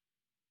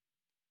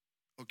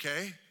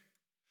 Okay?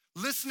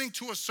 Listening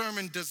to a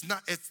sermon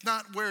it's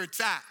not where it's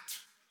at.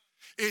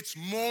 It's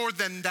more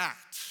than that.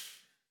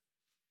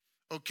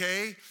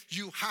 Okay?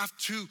 You have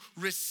to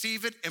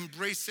receive it,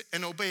 embrace it,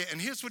 and obey it. And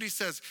here's what he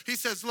says. He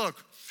says,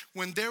 look,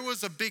 when there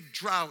was a big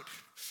drought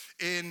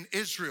in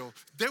Israel,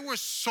 there were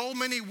so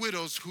many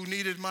widows who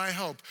needed my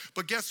help.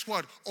 But guess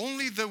what?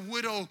 Only the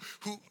widow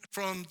who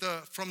from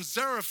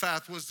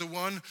Zarephath was the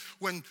one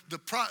when the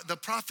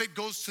prophet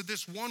goes to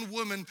this one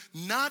woman,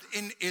 not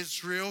in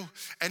Israel,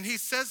 and he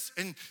says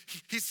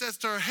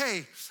to her,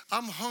 hey,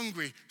 I'm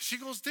hungry. She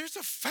goes, there's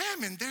a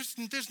famine.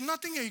 There's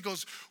nothing here. He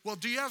goes, well,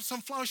 do you have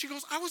some flour? She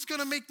goes, I was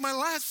going to make my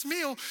last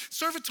meal,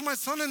 serve it to my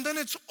son, and then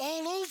it's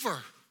all over.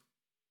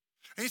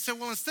 And he said,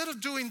 well, instead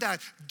of doing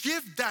that,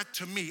 give that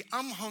to me.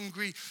 I'm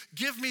hungry.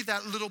 Give me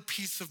that little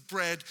piece of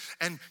bread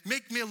and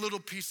make me a little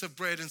piece of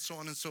bread and so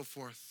on and so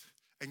forth.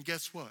 And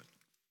guess what?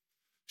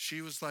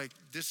 She was like,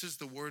 this is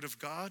the word of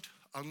God.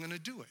 I'm going to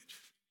do it.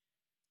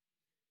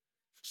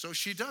 So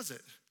she does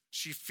it.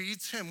 She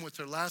feeds him with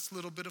her last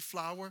little bit of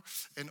flour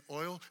and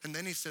oil. And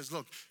then he says,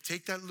 look,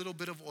 take that little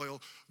bit of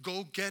oil,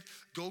 go get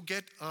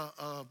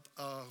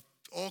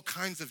all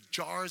kinds of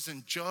jars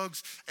and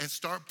jugs and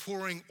start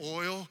pouring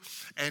oil.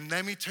 And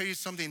let me tell you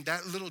something,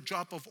 that little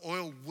drop of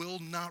oil will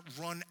not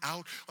run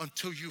out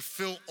until you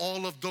fill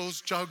all of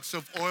those jugs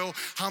of oil.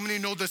 How many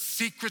know the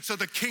secrets of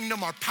the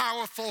kingdom are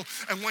powerful?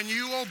 And when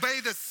you obey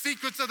the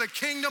secrets of the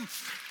kingdom,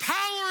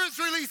 power is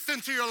released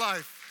into your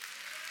life.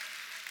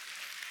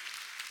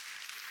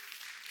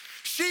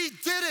 She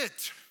did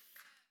it.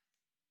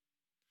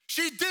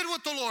 She did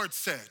what the Lord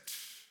said.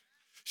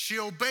 She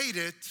obeyed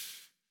it.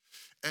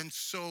 And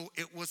so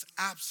it was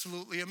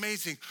absolutely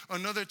amazing.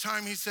 Another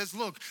time he says,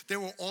 look,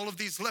 there were all of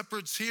these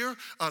lepers here,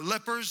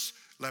 lepers.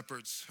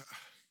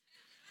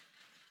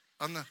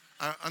 On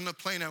the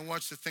plane, I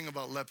watched the thing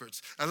about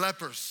leopards.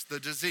 Lepers, the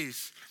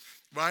disease,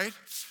 right?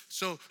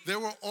 So there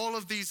were all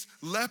of these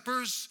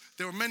lepers.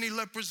 There were many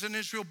lepers in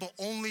Israel, but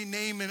only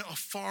Naaman, a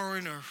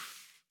foreigner,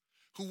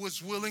 who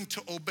was willing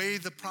to obey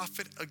the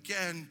prophet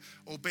again,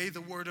 obey the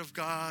word of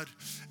God,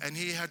 and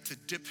he had to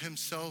dip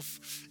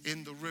himself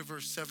in the river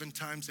 7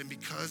 times. And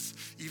because,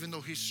 even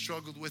though he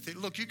struggled with it,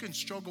 look, you can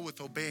struggle with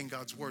obeying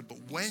God's word, but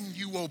when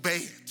you obey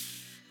it,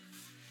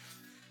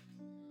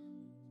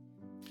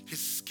 his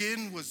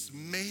skin was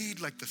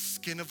made like the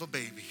skin of a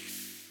baby.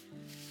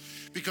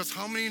 Because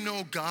how many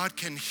know God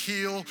can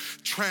heal,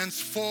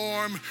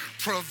 transform,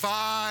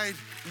 provide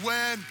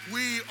when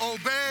we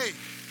obey?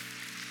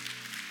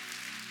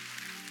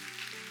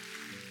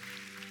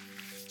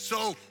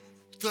 So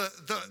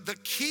the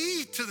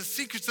key to the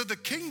secrets of the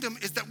kingdom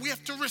is that we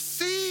have to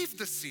receive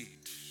the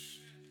seed.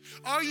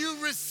 Are you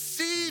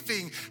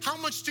receiving? How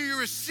much do you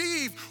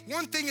receive?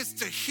 One thing is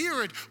to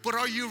hear it, but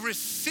are you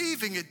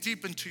receiving it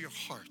deep into your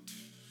heart?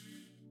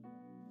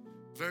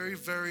 Very,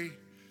 very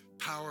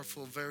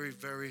powerful, very,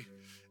 very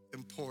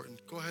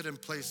important. Go ahead and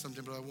play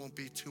something, but I won't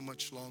be too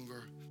much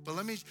longer. But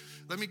let me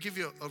give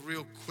you a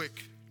real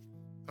quick,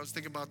 I was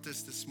thinking about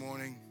this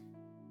morning.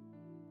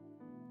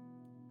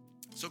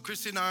 So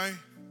Christy and I,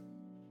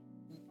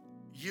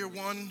 year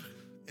 1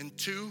 and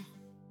 2,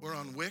 we're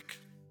on WIC.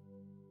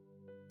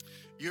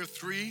 Year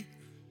 3,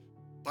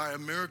 by a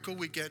miracle,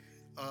 we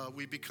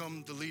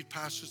become the lead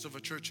pastors of a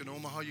church in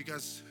Omaha. You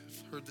guys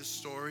have heard this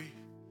story.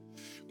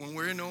 When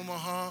we're in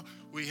Omaha,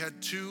 we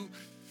had 2.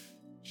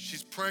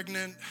 She's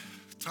pregnant.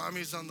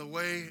 Tommy's on the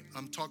way.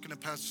 I'm talking to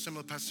Pastor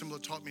Simla. Pastor Simla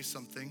taught me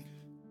something.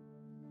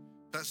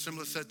 Pastor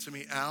Simla said to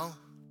me, Al,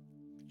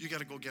 you got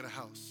to go get a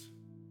house.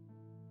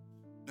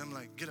 And I'm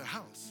like, get a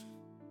house?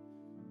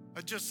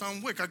 I just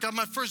on WIC. I got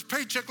my first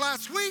paycheck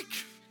last week.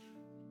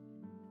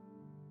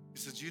 He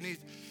said,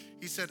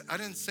 he said, I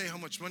didn't say how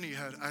much money you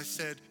had.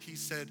 He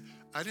said,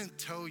 I didn't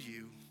tell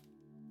you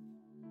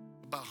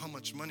about how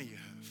much money you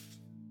have.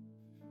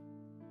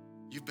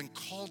 You've been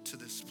called to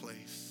this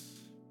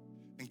place.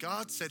 And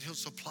God said he'll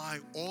supply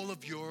all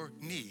of your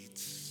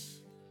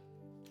needs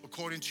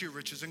according to your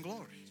riches and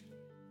glory.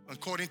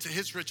 According to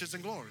his riches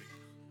and glory.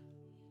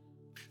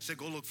 He said,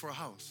 go look for a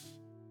house.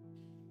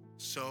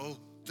 So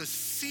the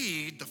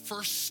seed, the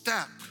first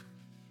step,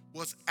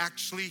 was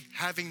actually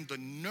having the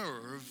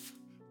nerve,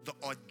 the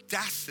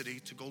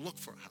audacity to go look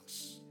for a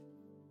house.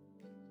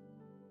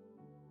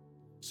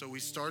 So we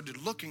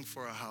started looking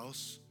for a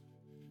house.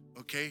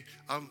 Okay,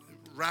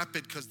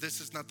 rapid, because this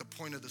is not the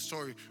point of the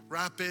story.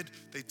 Rapid,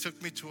 they took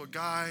me to a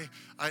guy.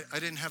 I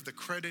didn't have the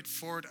credit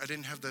for it.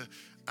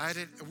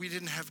 We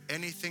didn't have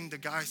anything. The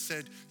guy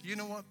said, you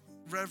know what,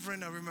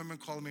 Reverend? I remember him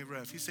calling me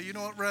Rev. He said, you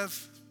know what,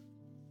 Rev?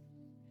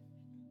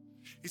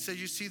 He said,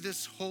 you see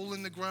this hole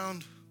in the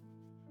ground?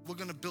 We're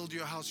gonna build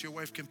you a house. Your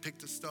wife can pick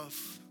the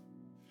stuff.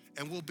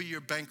 And we'll be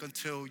your bank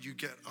until you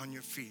get on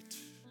your feet.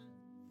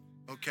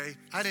 Okay?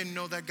 I didn't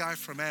know that guy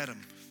from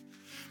Adam.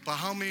 But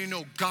how many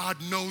know God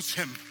knows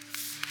him?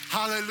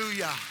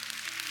 Hallelujah.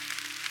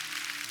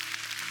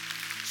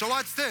 So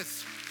watch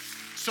this.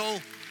 So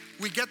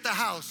we get the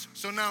house.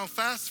 So now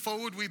fast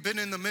forward, we've been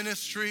in the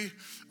ministry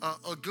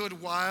a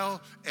good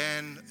while,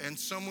 and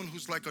someone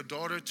who's like a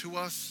daughter to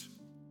us,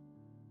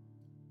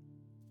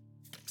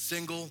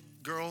 single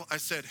girl, I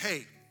said,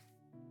 hey,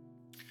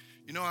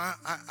 you know,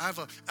 I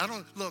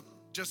don't, look,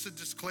 just a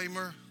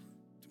disclaimer,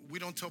 we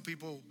don't tell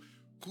people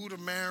who to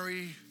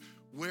marry,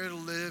 where to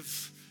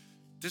live.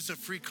 This is a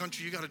free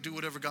country. You got to do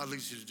whatever God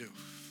leads you to do.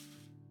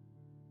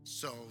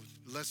 So,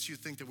 lest you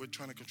think that we're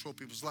trying to control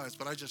people's lives,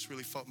 but I just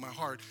really felt my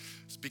heart.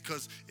 It's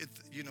because,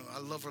 I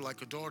love her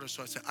like a daughter,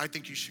 so I said, I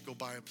think you should go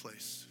buy a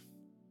place.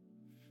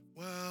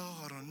 Well,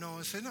 I don't know.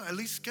 I said, no, at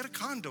least get a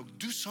condo.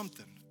 Do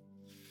something.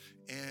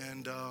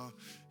 And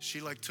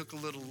she took a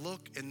little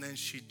look, and then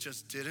she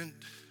just didn't.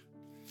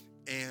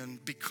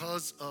 And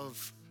because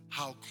of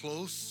how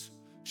close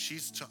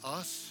she's to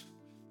us,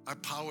 I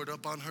powered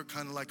up on her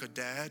kind of like a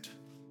dad.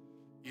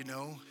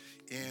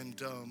 And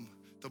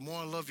the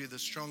more I love you, the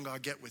stronger I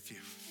get with you.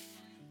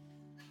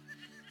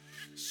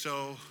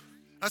 So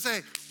I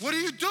say, what are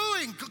you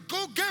doing?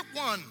 Go get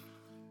one.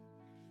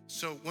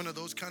 So one of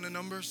those kind of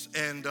numbers.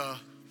 And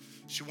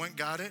she went,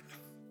 got it.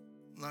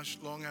 Not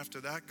long after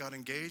that, got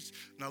engaged.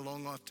 Not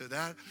long after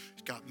that,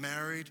 got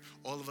married.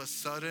 All of a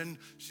sudden,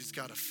 she's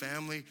got a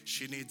family.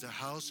 She needs a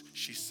house.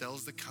 She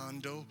sells the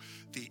condo.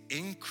 The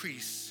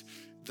increase,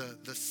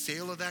 the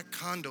sale of that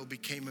condo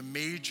became a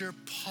major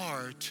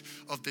part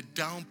of the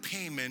down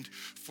payment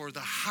for the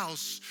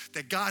house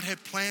that God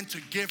had planned to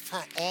give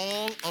her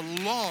all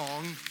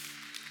along.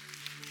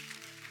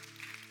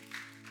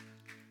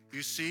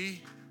 You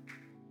see,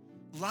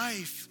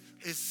 life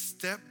is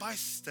step by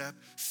step,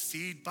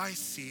 seed by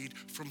seed,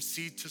 from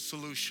seed to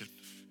solution.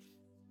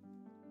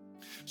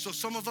 So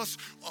some of us,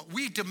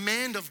 we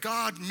demand of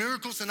God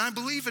miracles, and I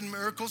believe in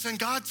miracles, and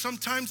God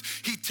sometimes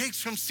he takes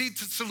from seed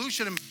to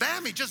solution and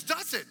bam, he just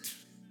does it.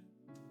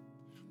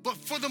 But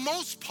for the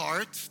most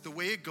part, the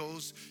way it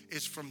goes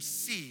is from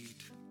seed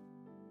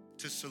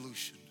to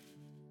solution.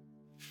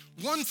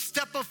 One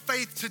step of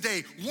faith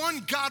today,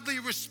 one godly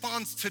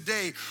response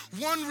today,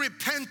 one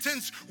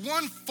repentance,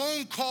 one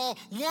phone call,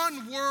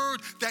 one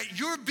word that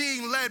you're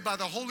being led by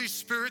the Holy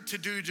Spirit to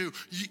do.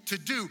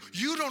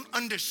 You don't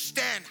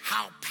understand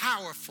how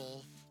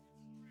powerful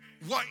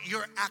what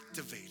you're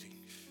activating.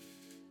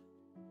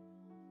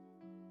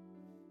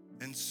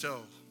 And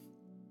so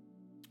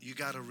you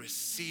got to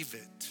receive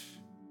it.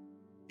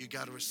 You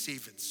got to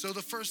receive it. So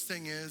the first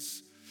thing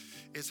is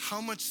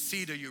how much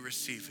seed are you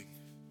receiving?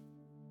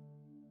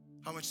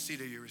 How much seed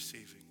are you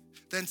receiving?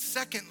 Then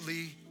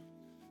secondly,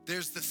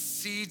 there's the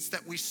seeds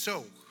that we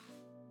sow.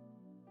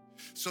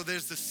 So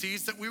there's the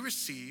seeds that we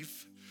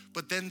receive,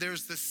 but then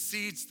there's the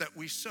seeds that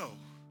we sow.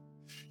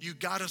 You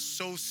gotta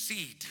sow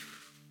seed.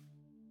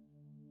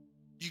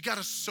 You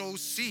gotta sow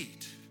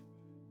seed.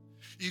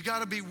 You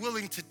gotta be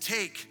willing to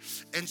take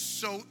and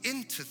sow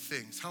into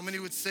things. How many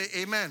would say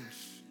amen?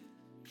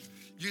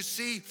 You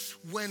see,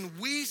 when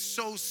we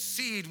sow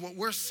seed, what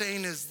we're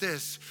saying is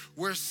this.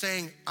 We're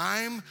saying,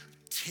 I'm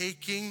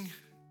taking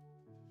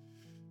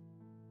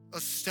a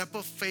step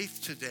of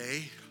faith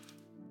today,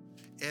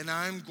 and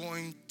I'm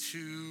going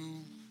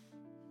to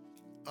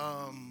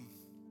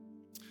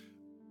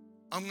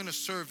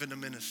serve in a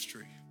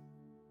ministry.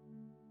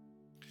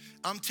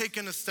 I'm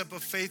taking a step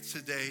of faith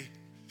today,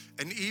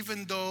 and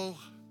even though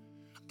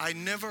I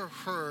never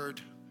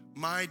heard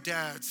my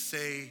dad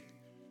say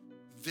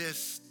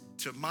this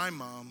to my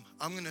mom,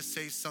 I'm gonna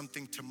say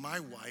something to my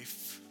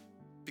wife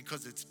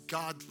because it's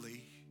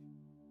godly.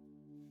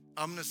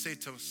 I'm gonna say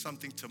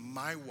something to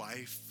my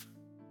wife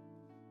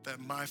that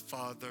my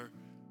father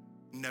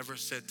never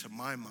said to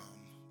my mom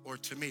or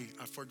to me.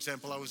 For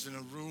example, I was in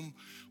a room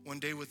one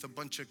day with a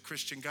bunch of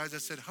Christian guys. I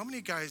said, how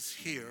many guys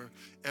here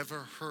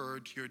ever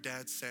heard your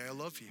dad say, I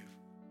love you?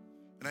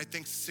 And I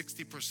think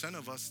 60%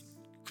 of us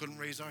couldn't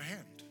raise our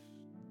hand.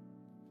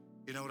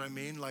 You know what I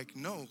mean? Like,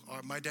 no,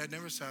 my dad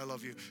never said, I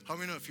love you. How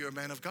many know if you're a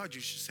man of God,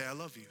 you should say, I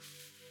love you?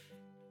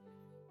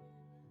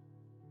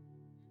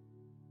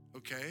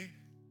 Okay?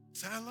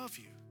 Say, I love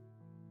you.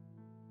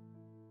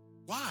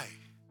 Why?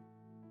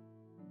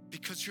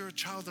 Because you're a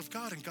child of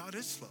God and God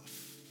is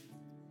love.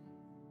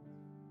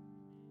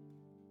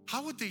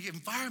 How would the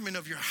environment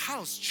of your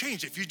house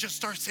change if you just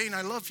start saying,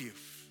 I love you?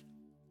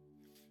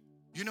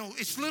 You know,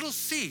 it's little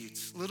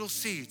seeds.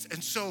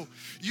 And so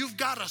you've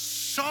got to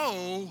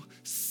sow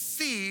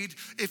seed.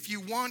 If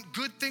you want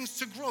good things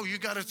to grow, you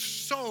got to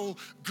sow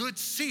good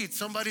seed.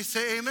 Somebody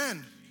say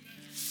amen.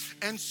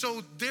 And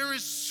so there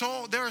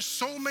are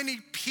so many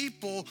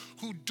people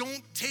who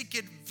don't take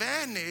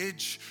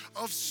advantage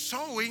of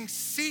sowing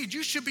seed.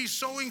 You should be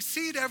sowing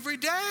seed every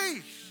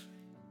day.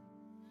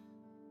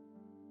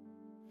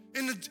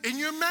 In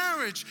your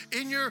marriage,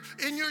 in your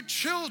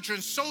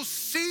children, sow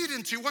seed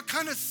into you. What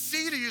kind of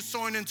seed are you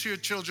sowing into your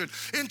children?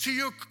 Into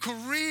your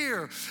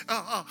career?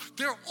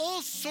 There are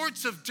all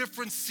sorts of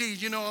different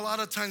seed. You know, a lot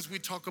of times we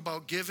talk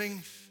about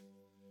giving,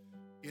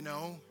 you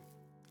know.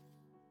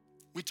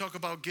 We talk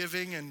about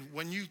giving, and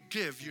when you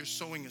give, you're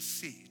sowing a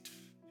seed,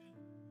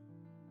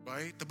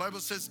 right? The Bible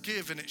says,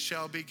 give and it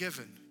shall be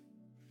given.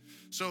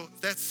 So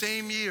that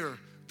same year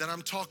that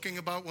I'm talking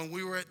about, when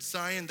we were at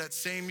Zion, that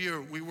same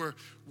year, we were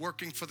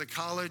working for the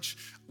college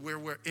where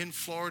we're in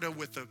Florida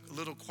with a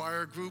little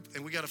choir group,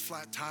 and we got a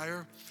flat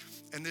tire.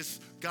 And this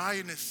guy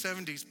in his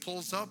 70s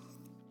pulls up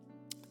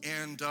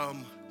and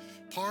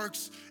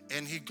parks,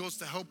 and he goes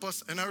to help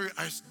us. And I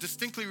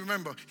distinctly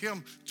remember, here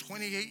I'm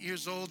 28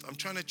 years old, I'm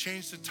trying to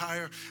change the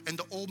tire, and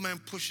the old man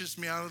pushes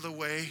me out of the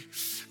way,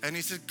 and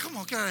he said, come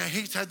on, God,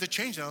 he's had to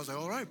change it. I was like,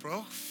 all right,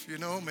 bro, you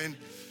know, man.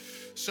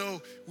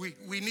 So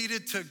we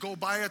needed to go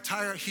buy a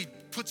tire. He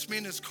puts me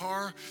in his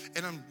car,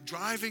 and I'm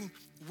driving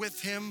with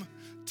him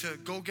to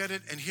go get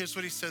it, and here's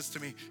what he says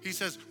to me. He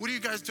says, what are you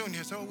guys doing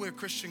here? I said, oh, we're a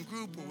Christian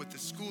group, or with the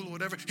school or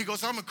whatever. He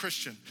goes, I'm a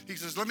Christian. He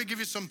says, let me give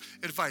you some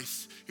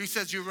advice. He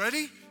says, you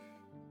ready?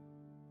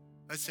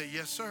 I said,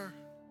 yes, sir.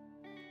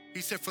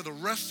 He said, for the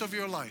rest of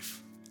your life,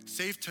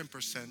 save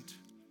 10%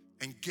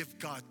 and give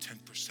God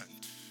 10%.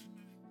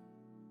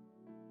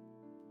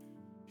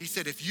 He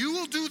said, if you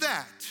will do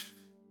that,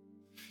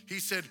 he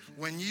said,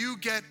 when you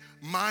get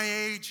my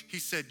age, he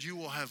said, you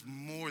will have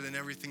more than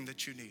everything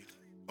that you need.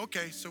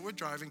 Okay, so we're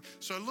driving.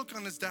 So I look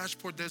on his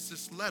dashboard, there's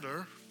this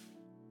letter,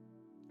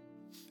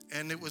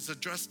 and it was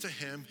addressed to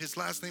him. His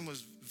last name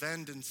was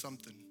Vanden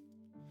something.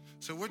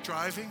 So we're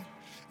driving,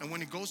 and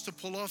when he goes to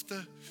pull off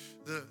the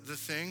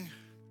thing,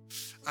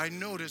 I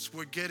notice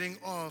we're getting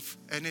off,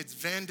 and it's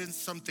Vanden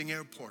something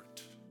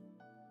airport.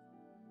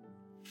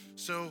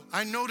 So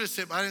I noticed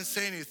it, but I didn't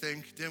say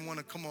anything. Didn't want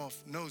to come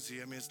off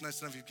nosy. I mean, it's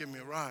nice enough you give me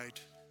a ride.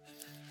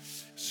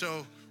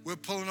 So we're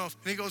pulling off,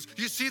 and he goes,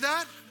 you see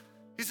that?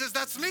 He says,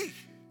 that's me.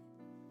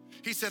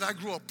 He said, I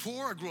grew up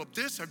poor, I grew up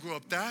this, I grew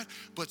up that,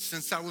 but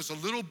since I was a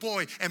little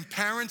boy, and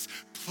parents,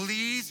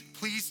 please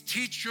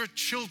teach your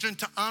children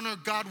to honor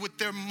God with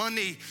their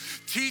money.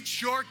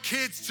 Teach your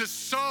kids to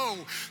sow.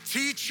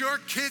 Teach your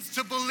kids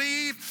to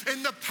believe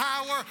in the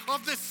power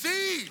of the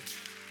seed.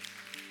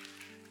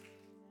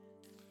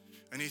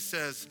 And he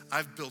says,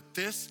 I've built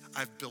this,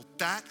 I've built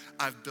that,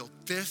 I've built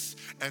this,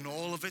 and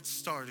all of it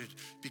started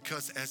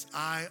because as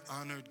I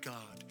honored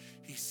God,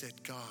 he said,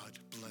 God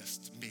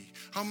blessed me.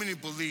 How many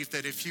believe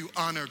that if you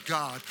honor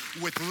God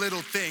with little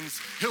things,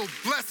 he'll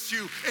bless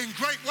you in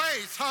great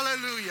ways?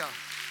 Hallelujah.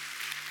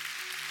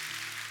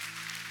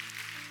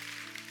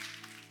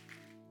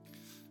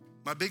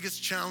 My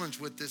biggest challenge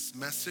with this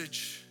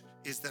message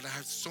is that I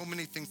have so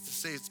many things to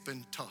say, it's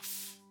been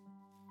tough.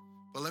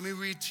 But let me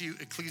read to you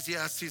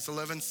Ecclesiastes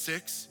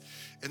 11:6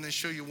 and then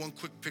show you one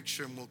quick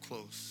picture and we'll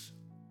close.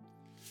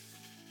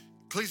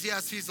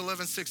 Ecclesiastes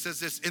 11:6 says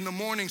this, in the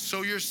morning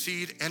sow your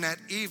seed, and at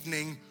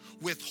evening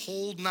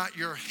withhold not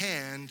your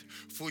hand,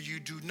 for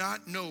you do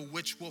not know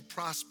which will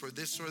prosper,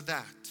 this or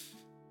that.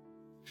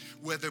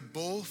 Whether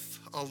both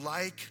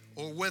alike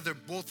will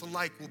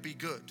be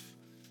good.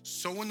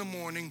 Sow in the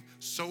morning,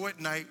 sow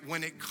at night.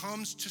 When it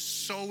comes to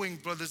sowing,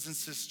 brothers and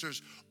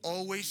sisters,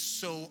 always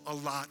sow a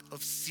lot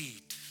of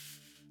seed.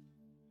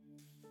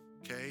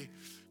 Okay?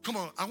 Come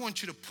on, I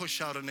want you to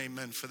push out an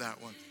amen for that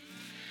one.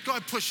 Go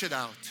ahead, push it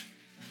out.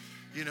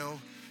 You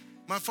know,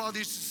 My father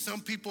used to,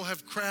 some people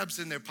have crabs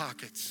in their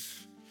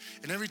pockets.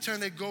 And every time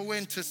they go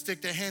in to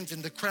stick their hands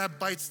in, the crab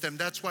bites them.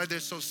 That's why they're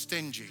so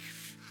stingy.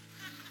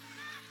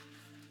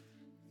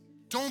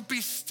 Don't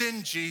be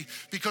stingy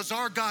because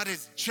our God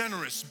is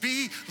generous.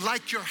 Be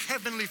like your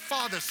heavenly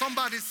Father.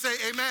 Somebody say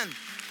amen.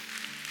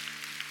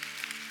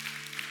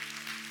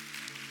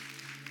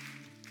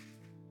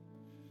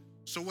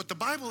 So what the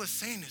Bible is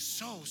saying is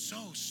so.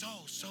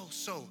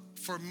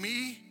 For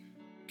me,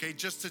 okay,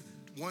 just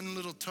one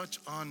little touch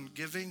on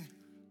giving.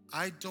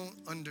 I don't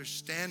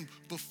understand.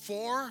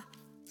 Before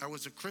I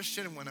was a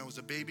Christian and when I was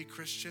a baby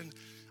Christian,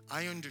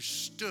 I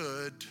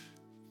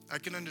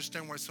can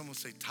understand why someone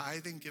say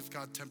tithing, give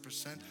God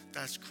 10%.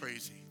 That's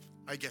crazy.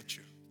 I get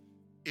you.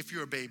 If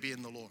you're a baby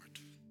in the Lord.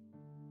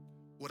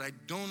 What I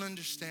don't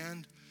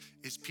understand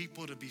is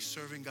people to be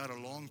serving God a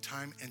long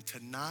time and to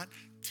not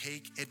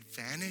take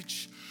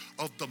advantage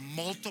of the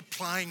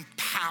multiplying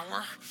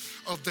power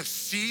of the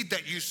seed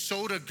that you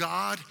sow to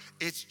God.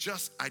 It's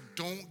just, I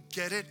don't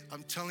get it.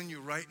 I'm telling you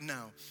right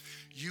now,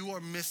 you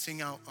are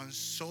missing out on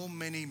so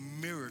many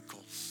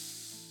miracles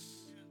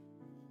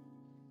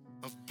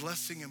of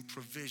blessing and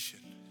provision.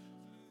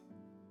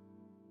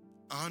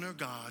 Honor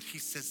God. He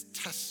says,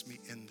 test me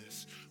in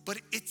this.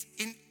 But it's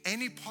in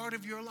any part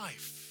of your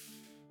life.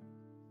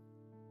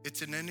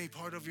 It's in any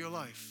part of your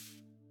life.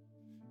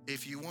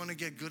 If you want to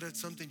get good at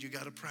something, you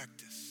got to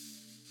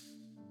practice.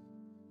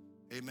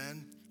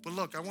 Amen. But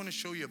look, I want to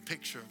show you a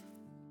picture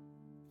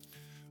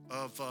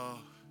of,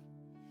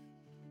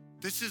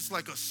 this is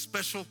like a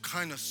special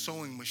kind of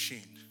sewing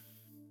machine.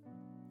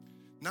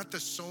 Not the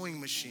sewing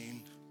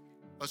machine,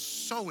 a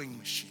sewing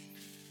machine.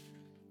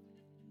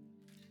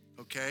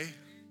 Okay?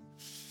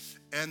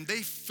 And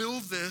they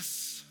fill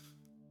this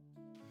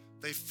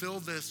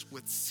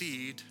with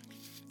seed,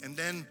 and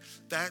then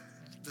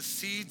the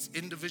seeds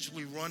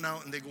individually run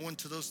out and they go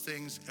into those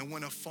things. And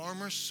when a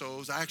farmer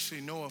sows, I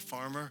actually know a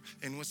farmer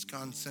in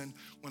Wisconsin,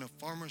 when a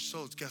farmer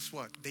sows, guess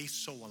what? They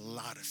sow a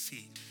lot of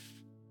seed.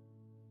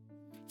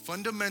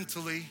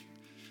 Fundamentally,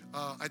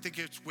 I think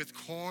it's with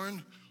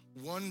corn,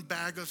 one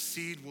bag of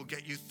seed will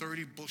get you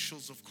 30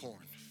 bushels of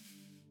corn.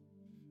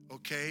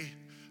 Okay?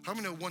 How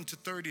many know 1 to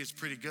 30 is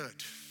pretty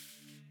good?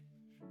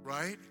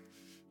 Right?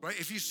 Right?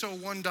 If you sow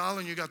 $1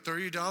 and you got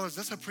 $30,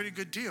 that's a pretty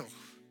good deal.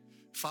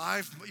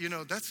 5,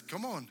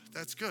 come on,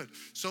 that's good.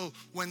 So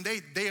when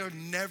they are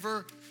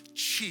never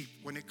cheap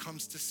when it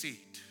comes to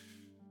seed,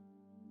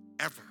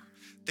 ever.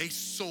 They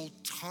sow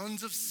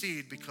tons of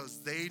seed because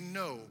they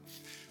know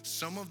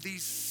some of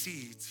these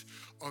seeds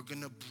are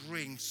gonna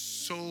bring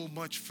so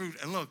much fruit.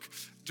 And look,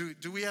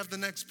 do we have the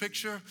next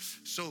picture?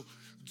 So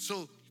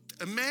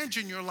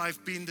imagine your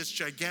life being this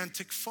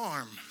gigantic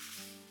farm.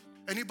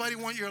 Anybody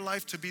want your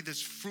life to be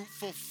this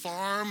fruitful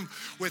farm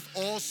with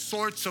all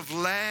sorts of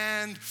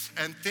land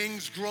and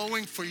things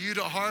growing for you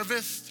to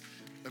harvest?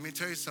 Let me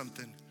tell you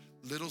something.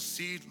 Little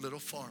seed, little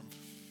farm.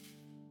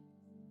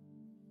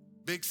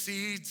 Big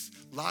seeds,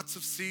 lots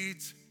of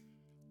seeds,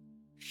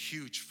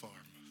 huge farm.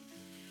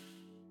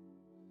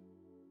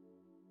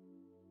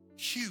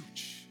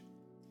 Huge.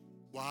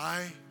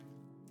 Why?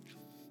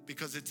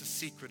 Because it's a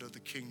secret of the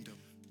kingdom.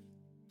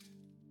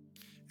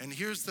 And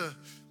here's the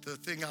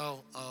thing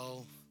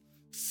I'll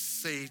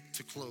say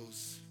to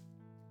close.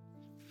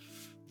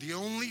 The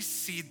only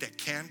seed that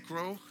can't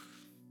grow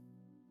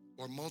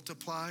or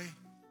multiply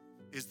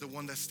is the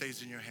one that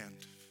stays in your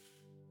hand.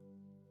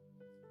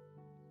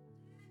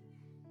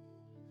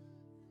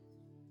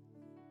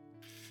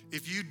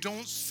 If you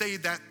don't say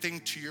that thing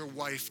to your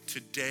wife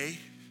today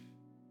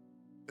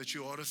that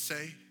you ought to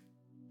say,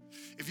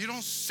 if you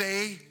don't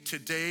say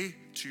today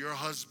to your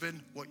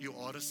husband what you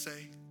ought to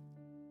say,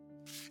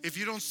 if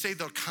you don't say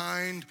the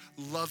kind,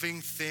 loving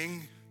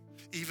thing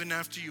even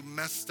after you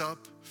messed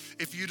up,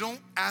 if you don't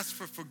ask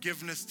for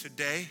forgiveness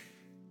today,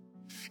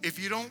 if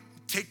you don't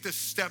take the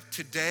step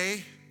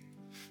today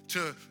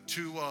to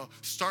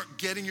start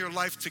getting your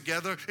life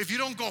together, if you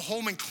don't go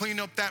home and clean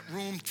up that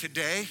room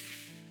today,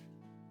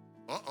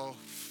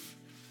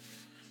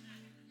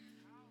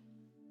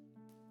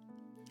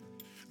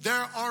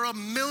 there are a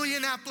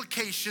million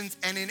applications,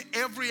 and in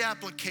every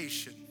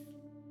application,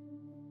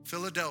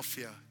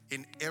 Philadelphia,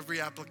 in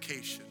every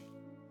application,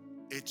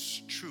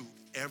 it's true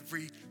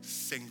every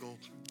single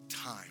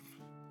time.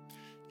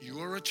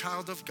 You're a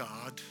child of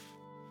God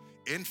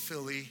in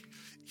Philly,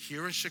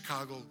 here in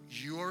Chicago,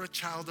 you're a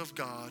child of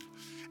God.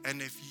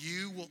 And if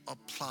you will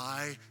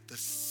apply the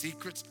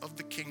secrets of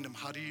the kingdom,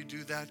 how do you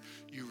do that?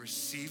 You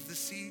receive the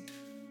seed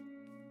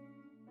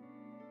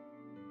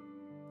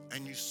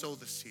and you sow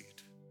the seed.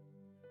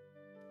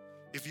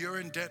 If you're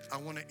in debt, I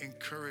want to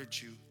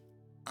encourage you,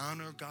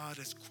 honor God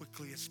as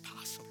quickly as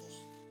possible.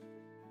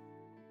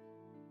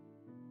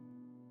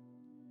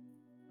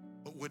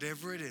 But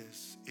whatever it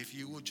is, if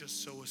you will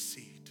just sow a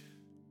seed,